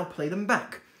 we can now play them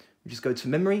back. We just go to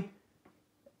memory,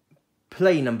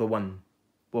 play number 1.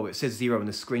 Well, it says 0 on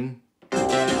the screen.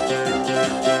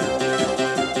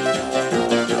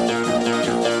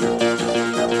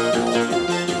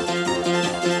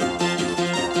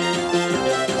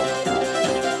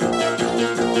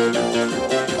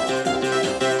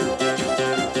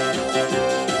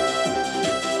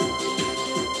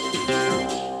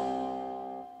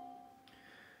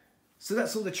 So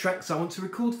that's all the tracks I want to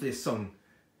record for this song.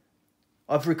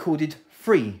 I've recorded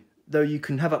 3, though you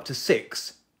can have up to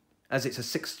 6, as it's a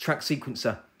 6-track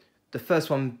sequencer. The first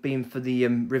one being for the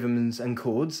rhythms and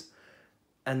chords,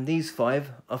 and these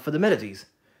 5 are for the melodies.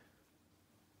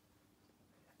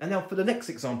 And now for the next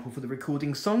example for the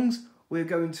recording songs, we're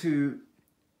going to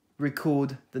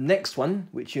record the next one,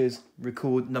 which is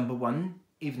record number 1,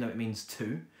 even though it means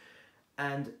 2.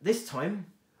 And this time,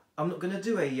 I'm not going to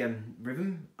do a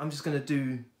rhythm, I'm just going to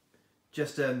do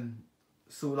just sort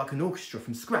of like an orchestra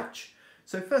from scratch.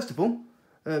 So first of all,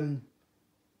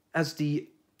 as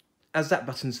that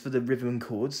button's for the rhythm and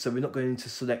chords, so we're not going to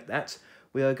select that.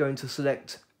 We are going to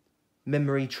select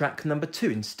memory track number 2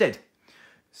 instead.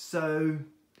 So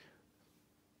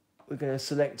we're going to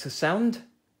select a sound.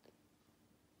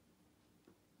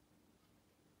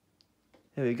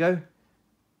 There we go.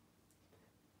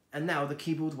 And now the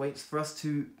keyboard waits for us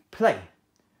to play.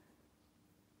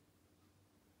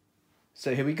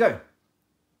 So here we go.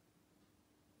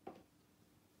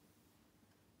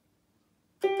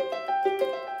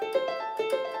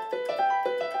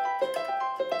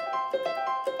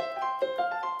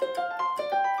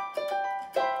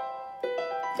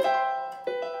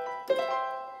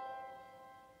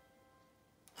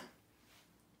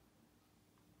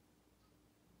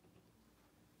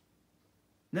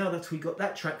 Now that we got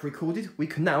that track recorded, we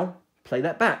can now play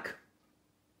that back.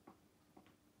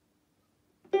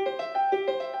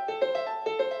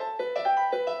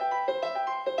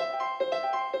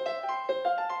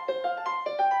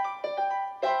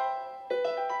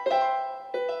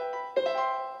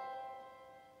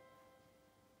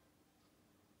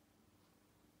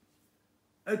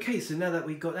 Okay, so now that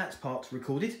we've got that part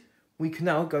recorded, we can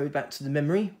now go back to the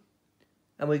memory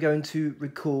and we're going to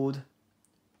record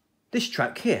this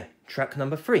track here, track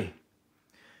number 3.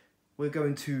 We're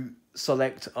going to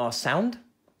select our sound,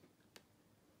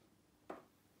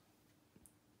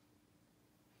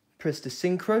 press the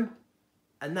synchro,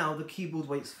 and now the keyboard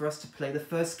waits for us to play the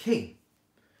first key.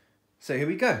 So here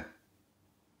we go.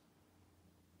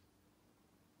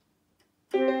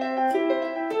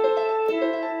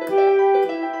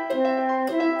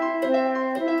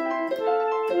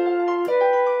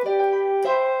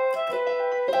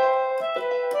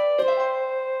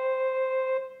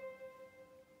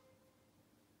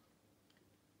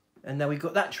 And now we've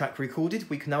got that track recorded,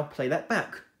 we can now play that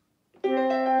back.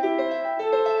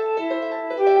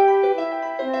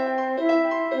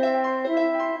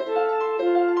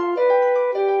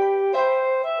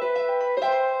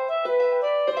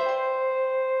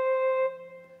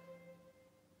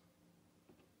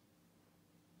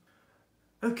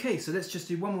 Okay, so let's just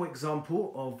do one more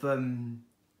example of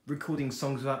recording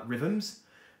songs without rhythms.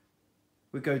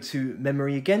 We'll go to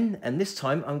memory again, and this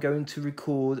time I'm going to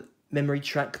record memory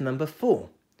track number 4.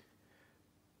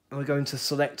 And we're going to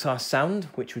select our sound,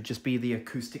 which would just be the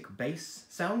acoustic bass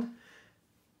sound.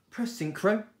 Press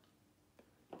synchro,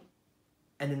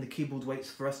 and then the keyboard waits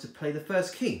for us to play the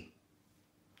first key.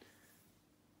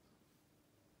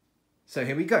 So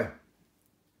here we go.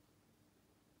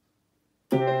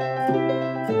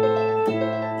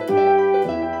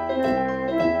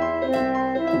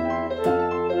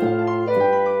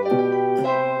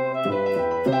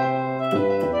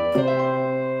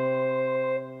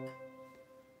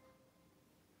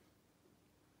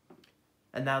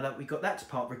 And now that we got that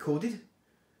part recorded,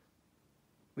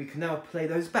 we can now play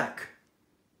those back.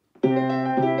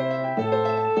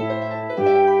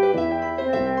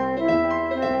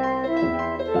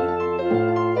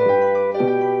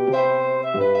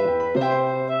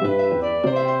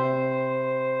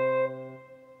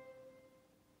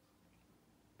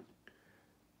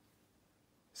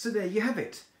 So there you have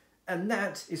it. And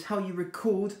that is how you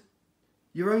record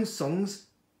your own songs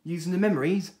using the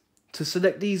memories to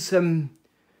select these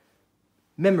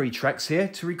memory tracks here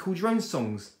to record your own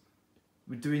songs.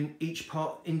 We're doing each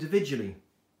part individually.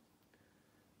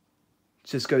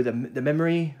 Just go to the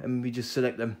memory and we just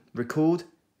select them, record,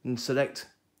 and select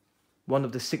one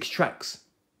of the 6 tracks.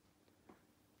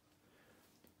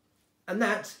 And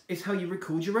that is how you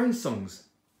record your own songs.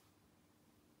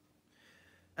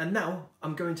 And now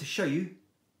I'm going to show you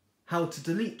how to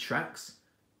delete tracks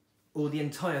or the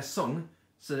entire song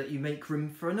so that you make room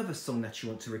for another song that you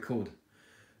want to record.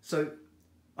 So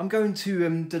I'm going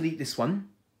to delete this one,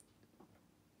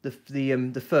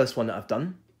 the first one that I've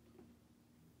done.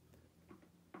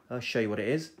 I'll show you what it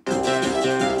is.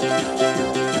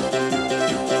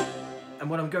 And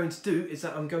what I'm going to do is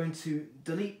that I'm going to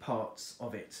delete parts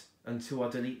of it until I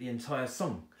delete the entire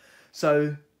song.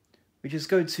 So we just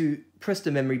go to press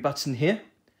the memory button here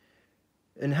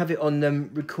and have it on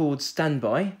record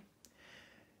standby.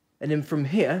 And then from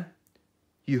here,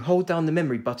 you hold down the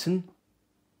memory button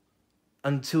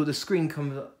until the screen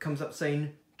comes up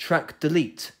saying track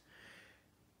delete.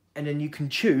 And then you can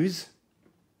choose,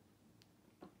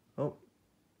 oh,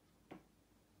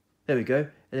 there we go. And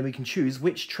then we can choose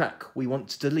which track we want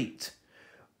to delete.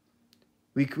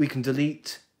 We can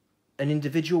delete an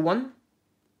individual one,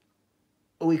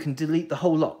 or we can delete the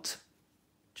whole lot,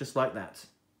 just like that.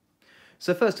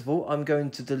 So first of all, I'm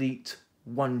going to delete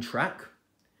one track.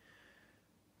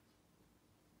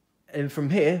 And from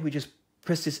here, we just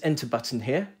press this enter button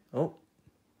here. Oh.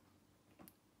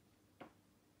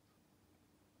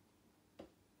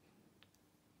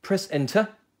 Press enter.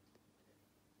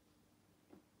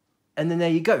 And then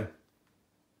there you go.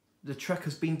 The track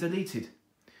has been deleted.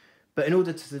 But in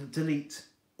order to delete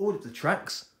all of the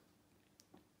tracks,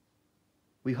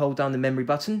 we hold down the memory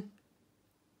button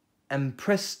and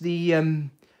press the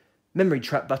memory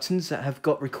track buttons that have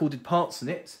got recorded parts in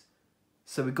it.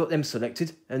 So we've got them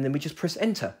selected, and then we just press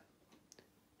enter.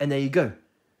 And there you go.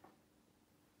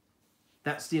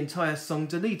 That's the entire song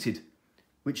deleted,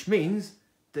 which means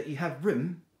that you have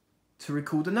room to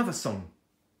record another song.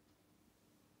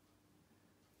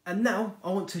 And now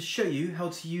I want to show you how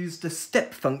to use the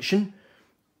step function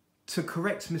to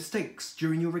correct mistakes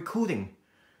during your recording.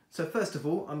 So first of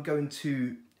all, I'm going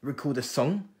to record a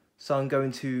song. So I'm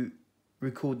going to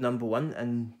record number 1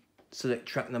 and select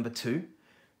track number 2.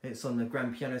 It's on the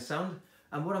grand piano sound.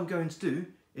 And what I'm going to do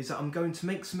is that I'm going to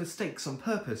make some mistakes on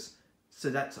purpose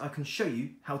so that I can show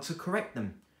you how to correct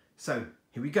them. So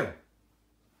here we go.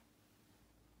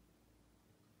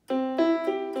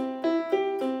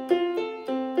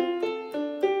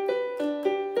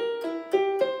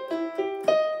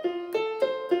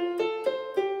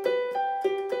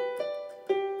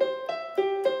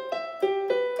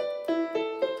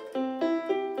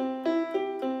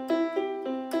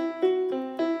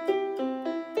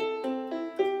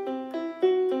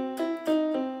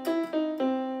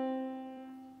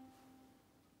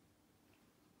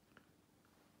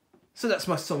 So that's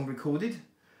my song recorded.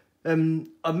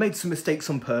 I've made some mistakes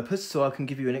on purpose, so I can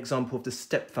give you an example of the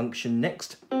step function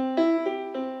next. But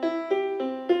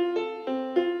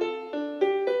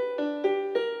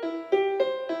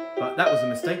that was a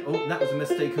mistake. Oh, that was a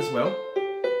mistake as well.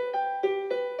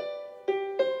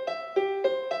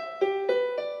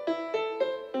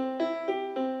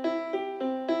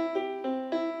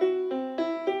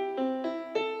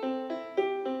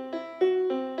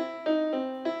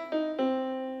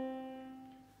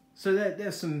 So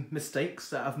there's some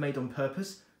mistakes that I've made on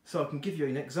purpose, so I can give you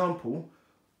an example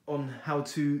on how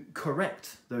to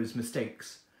correct those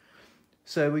mistakes.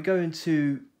 So we go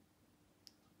into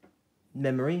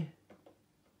memory,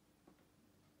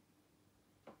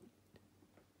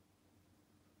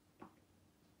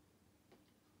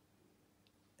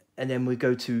 and then we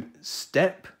go to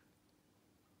step,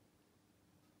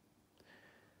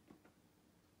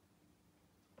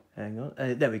 hang on,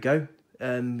 there we go.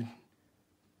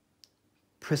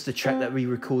 Press the track that we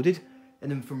recorded,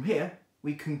 and then from here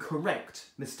we can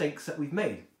correct mistakes that we've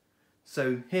made.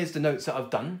 So here's the notes that I've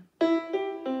done.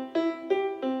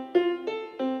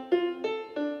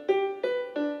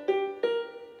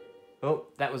 Oh,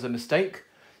 that was a mistake.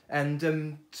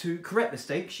 And to correct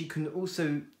mistakes, you can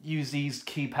also use these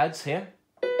keypads here.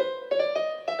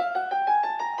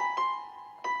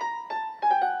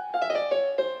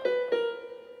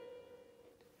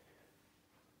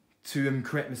 To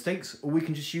correct mistakes, or we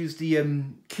can just use the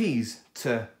keys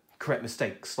to correct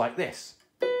mistakes, like this.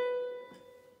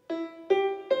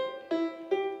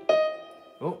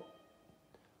 Oh,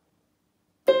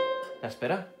 that's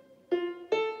better.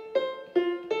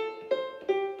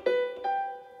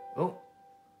 Oh,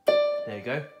 there you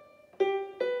go.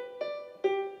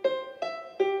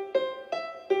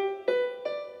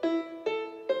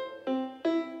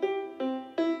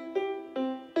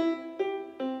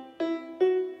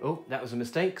 Oh, that was a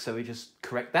mistake, so we just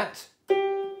correct that.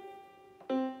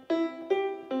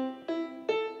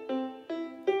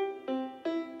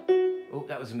 Oh,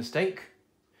 that was a mistake.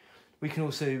 We can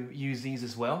also use these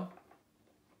as well.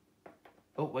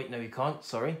 Oh, wait, no, we can't,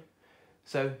 sorry.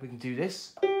 So we can do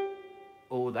this,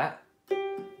 or that,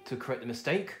 to correct the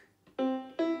mistake.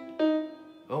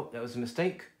 Oh, that was a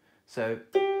mistake. So,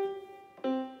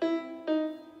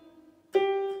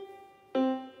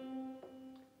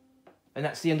 and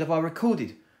that's the end of our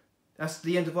recording. That's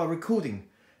the end of our recording.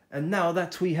 And now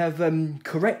that we have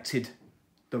corrected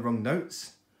the wrong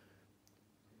notes,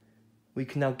 we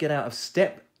can now get out of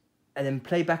step and then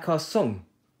play back our song.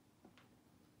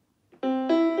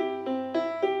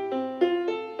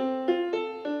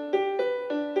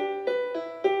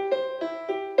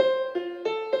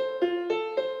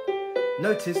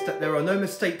 Notice that there are no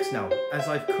mistakes now, as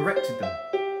I've corrected them.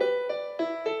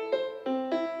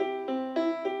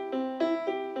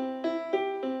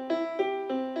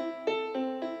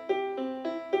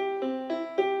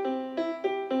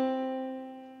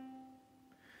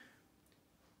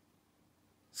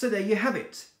 So there you have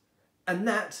it. And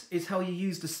that is how you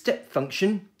use the step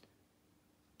function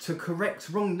to correct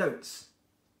wrong notes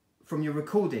from your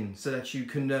recording, so that you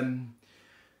can,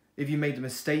 if you made a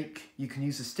mistake, you can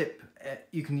use a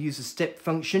step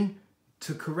function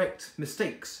to correct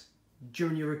mistakes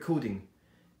during your recording.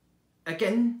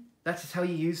 Again, that is how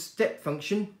you use step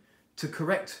function to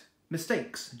correct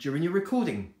mistakes during your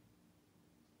recording.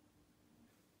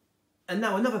 And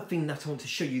now another thing that I want to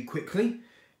show you quickly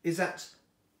is that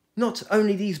not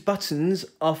only these buttons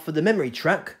are for the memory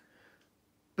track,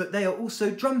 but they are also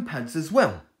drum pads as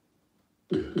well.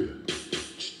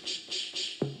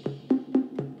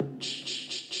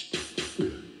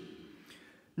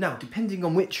 Now, depending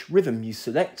on which rhythm you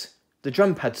select, the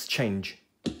drum pads change.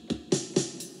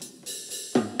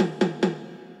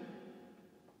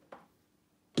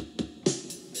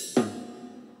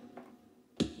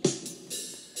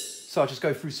 So I'll just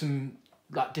go through some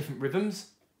different rhythms.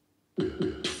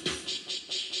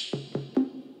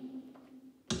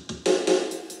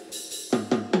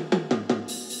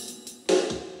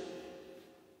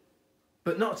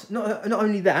 But not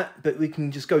only that, but we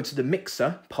can just go to the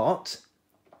mixer part,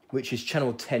 which is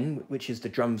channel 10, which is the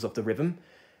drums of the rhythm.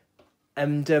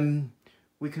 And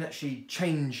we can actually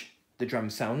change the drum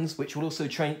sounds, which will also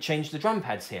change the drum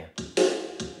pads here.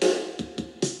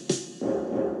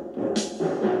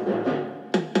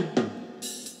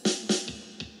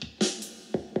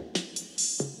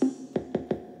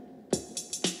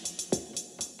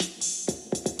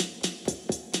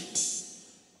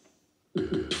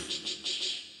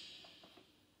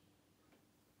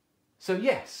 So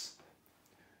yes,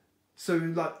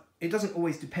 it doesn't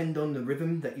always depend on the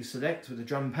rhythm that you select with the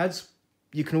drum pads.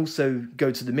 You can also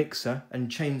go to the mixer and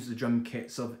change the drum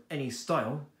kits of any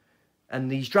style,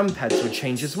 and these drum pads will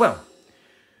change as well.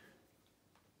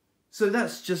 So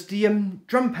that's just the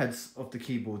drum pads of the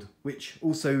keyboard, which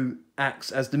also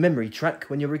acts as the memory track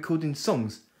when you're recording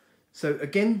songs. So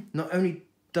again, not only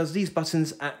does these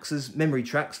buttons act as memory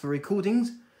tracks for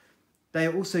recordings, they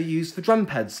are also used for drum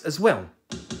pads as well.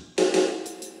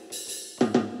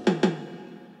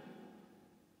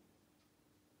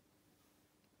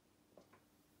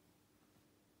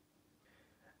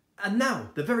 And now,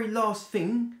 the very last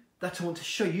thing that I want to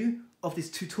show you of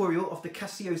this tutorial of the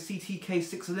Casio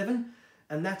CTK-611,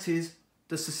 and that is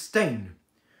the sustain.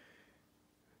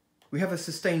 We have a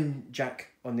sustain jack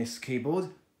on this keyboard,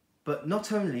 but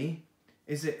not only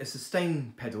is it a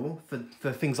sustain pedal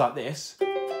for things like this,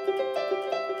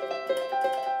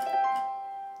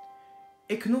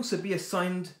 it can also be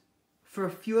assigned for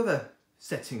a few other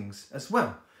settings as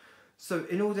well. So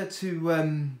in order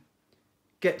to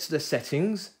get to the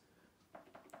settings,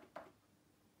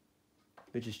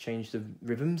 we just change the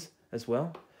rhythms as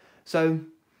well. So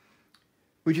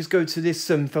we just go to this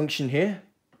function here,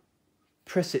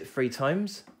 press it 3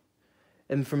 times,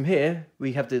 and from here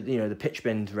we have the the pitch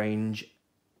bend range,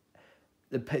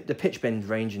 the pitch bend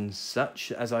range and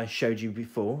such, as I showed you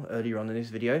before earlier on in this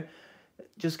video.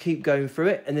 Just keep going through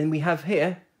it, and then we have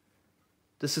here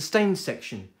the sustain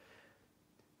section.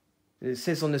 It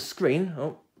says on the screen,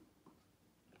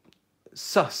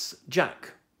 sus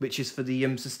jack, which is for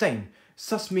the sustain.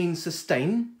 Sus means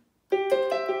sustain.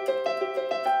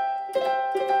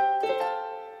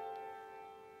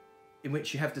 In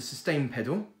which you have the sustain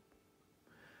pedal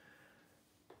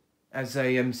as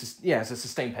a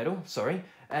sustain pedal, sorry.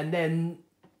 And then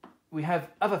we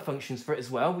have other functions for it as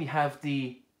well. We have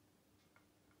it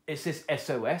says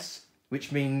SOS,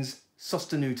 which means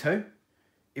sostenuto,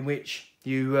 in which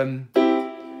you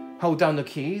hold down the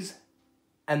keys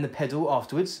and the pedal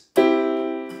afterwards,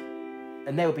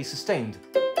 and they will be sustained,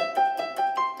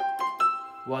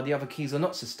 while the other keys are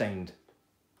not sustained.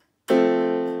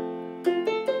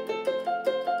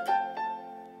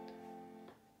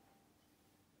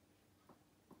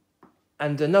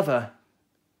 And another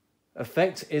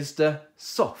effect is the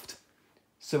soft.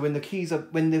 So when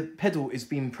the pedal is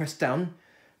being pressed down,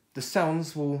 the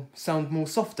sounds will sound more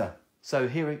softer. So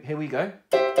here we go.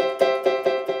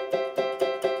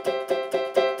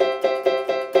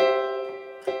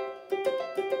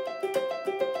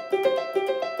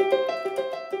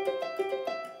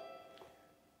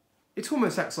 It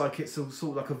almost acts like it's sort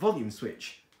of like a volume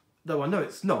switch, though I know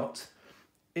it's not.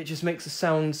 It just makes the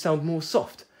sound more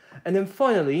soft. And then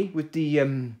finally, with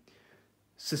the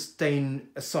sustain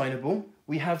assignable,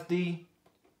 we have the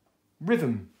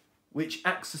rhythm, which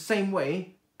acts the same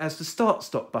way as the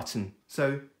start-stop button.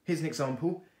 So here's an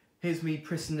example. Here's me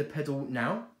pressing the pedal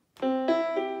now.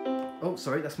 Oh,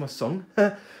 sorry, that's my song.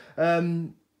 We'll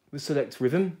select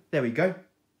rhythm. There we go.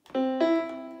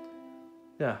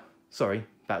 Yeah, sorry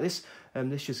about this.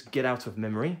 Let's just get out of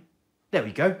memory. There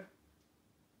we go.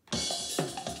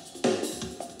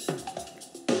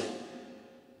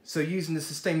 So using the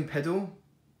sustain pedal,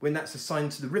 when that's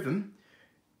assigned to the rhythm,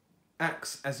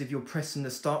 acts as if you're pressing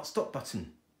the start-stop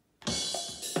button.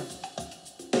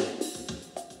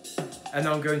 And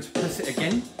now I'm going to press it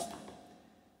again,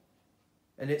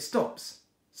 and it stops.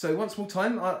 So once more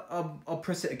time, I'll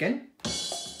press it again,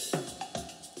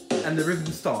 and the rhythm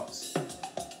starts.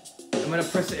 And And when I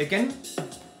press it again,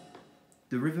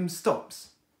 the rhythm stops.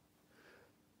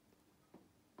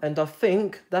 And I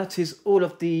think that is all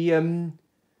of the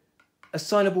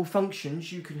assignable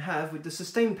functions you can have with the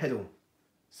sustain pedal.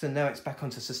 So now it's back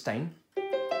onto sustain.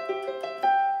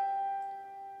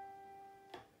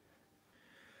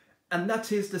 And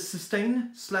that is the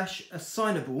sustain /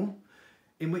 assignable,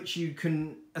 in which you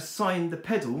can assign the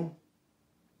pedal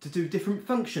to do different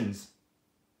functions.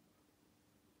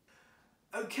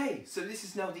 Okay, so this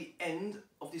is now the end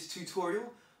of this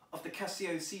tutorial of the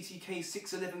Casio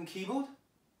CTK-611 keyboard.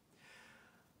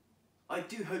 I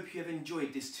do hope you have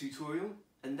enjoyed this tutorial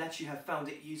and that you have found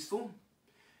it useful.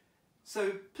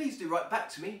 So please do write back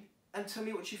to me and tell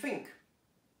me what you think.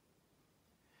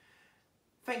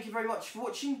 Thank you very much for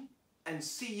watching, and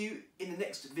see you in the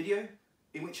next video,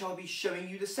 in which I'll be showing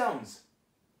you the sounds.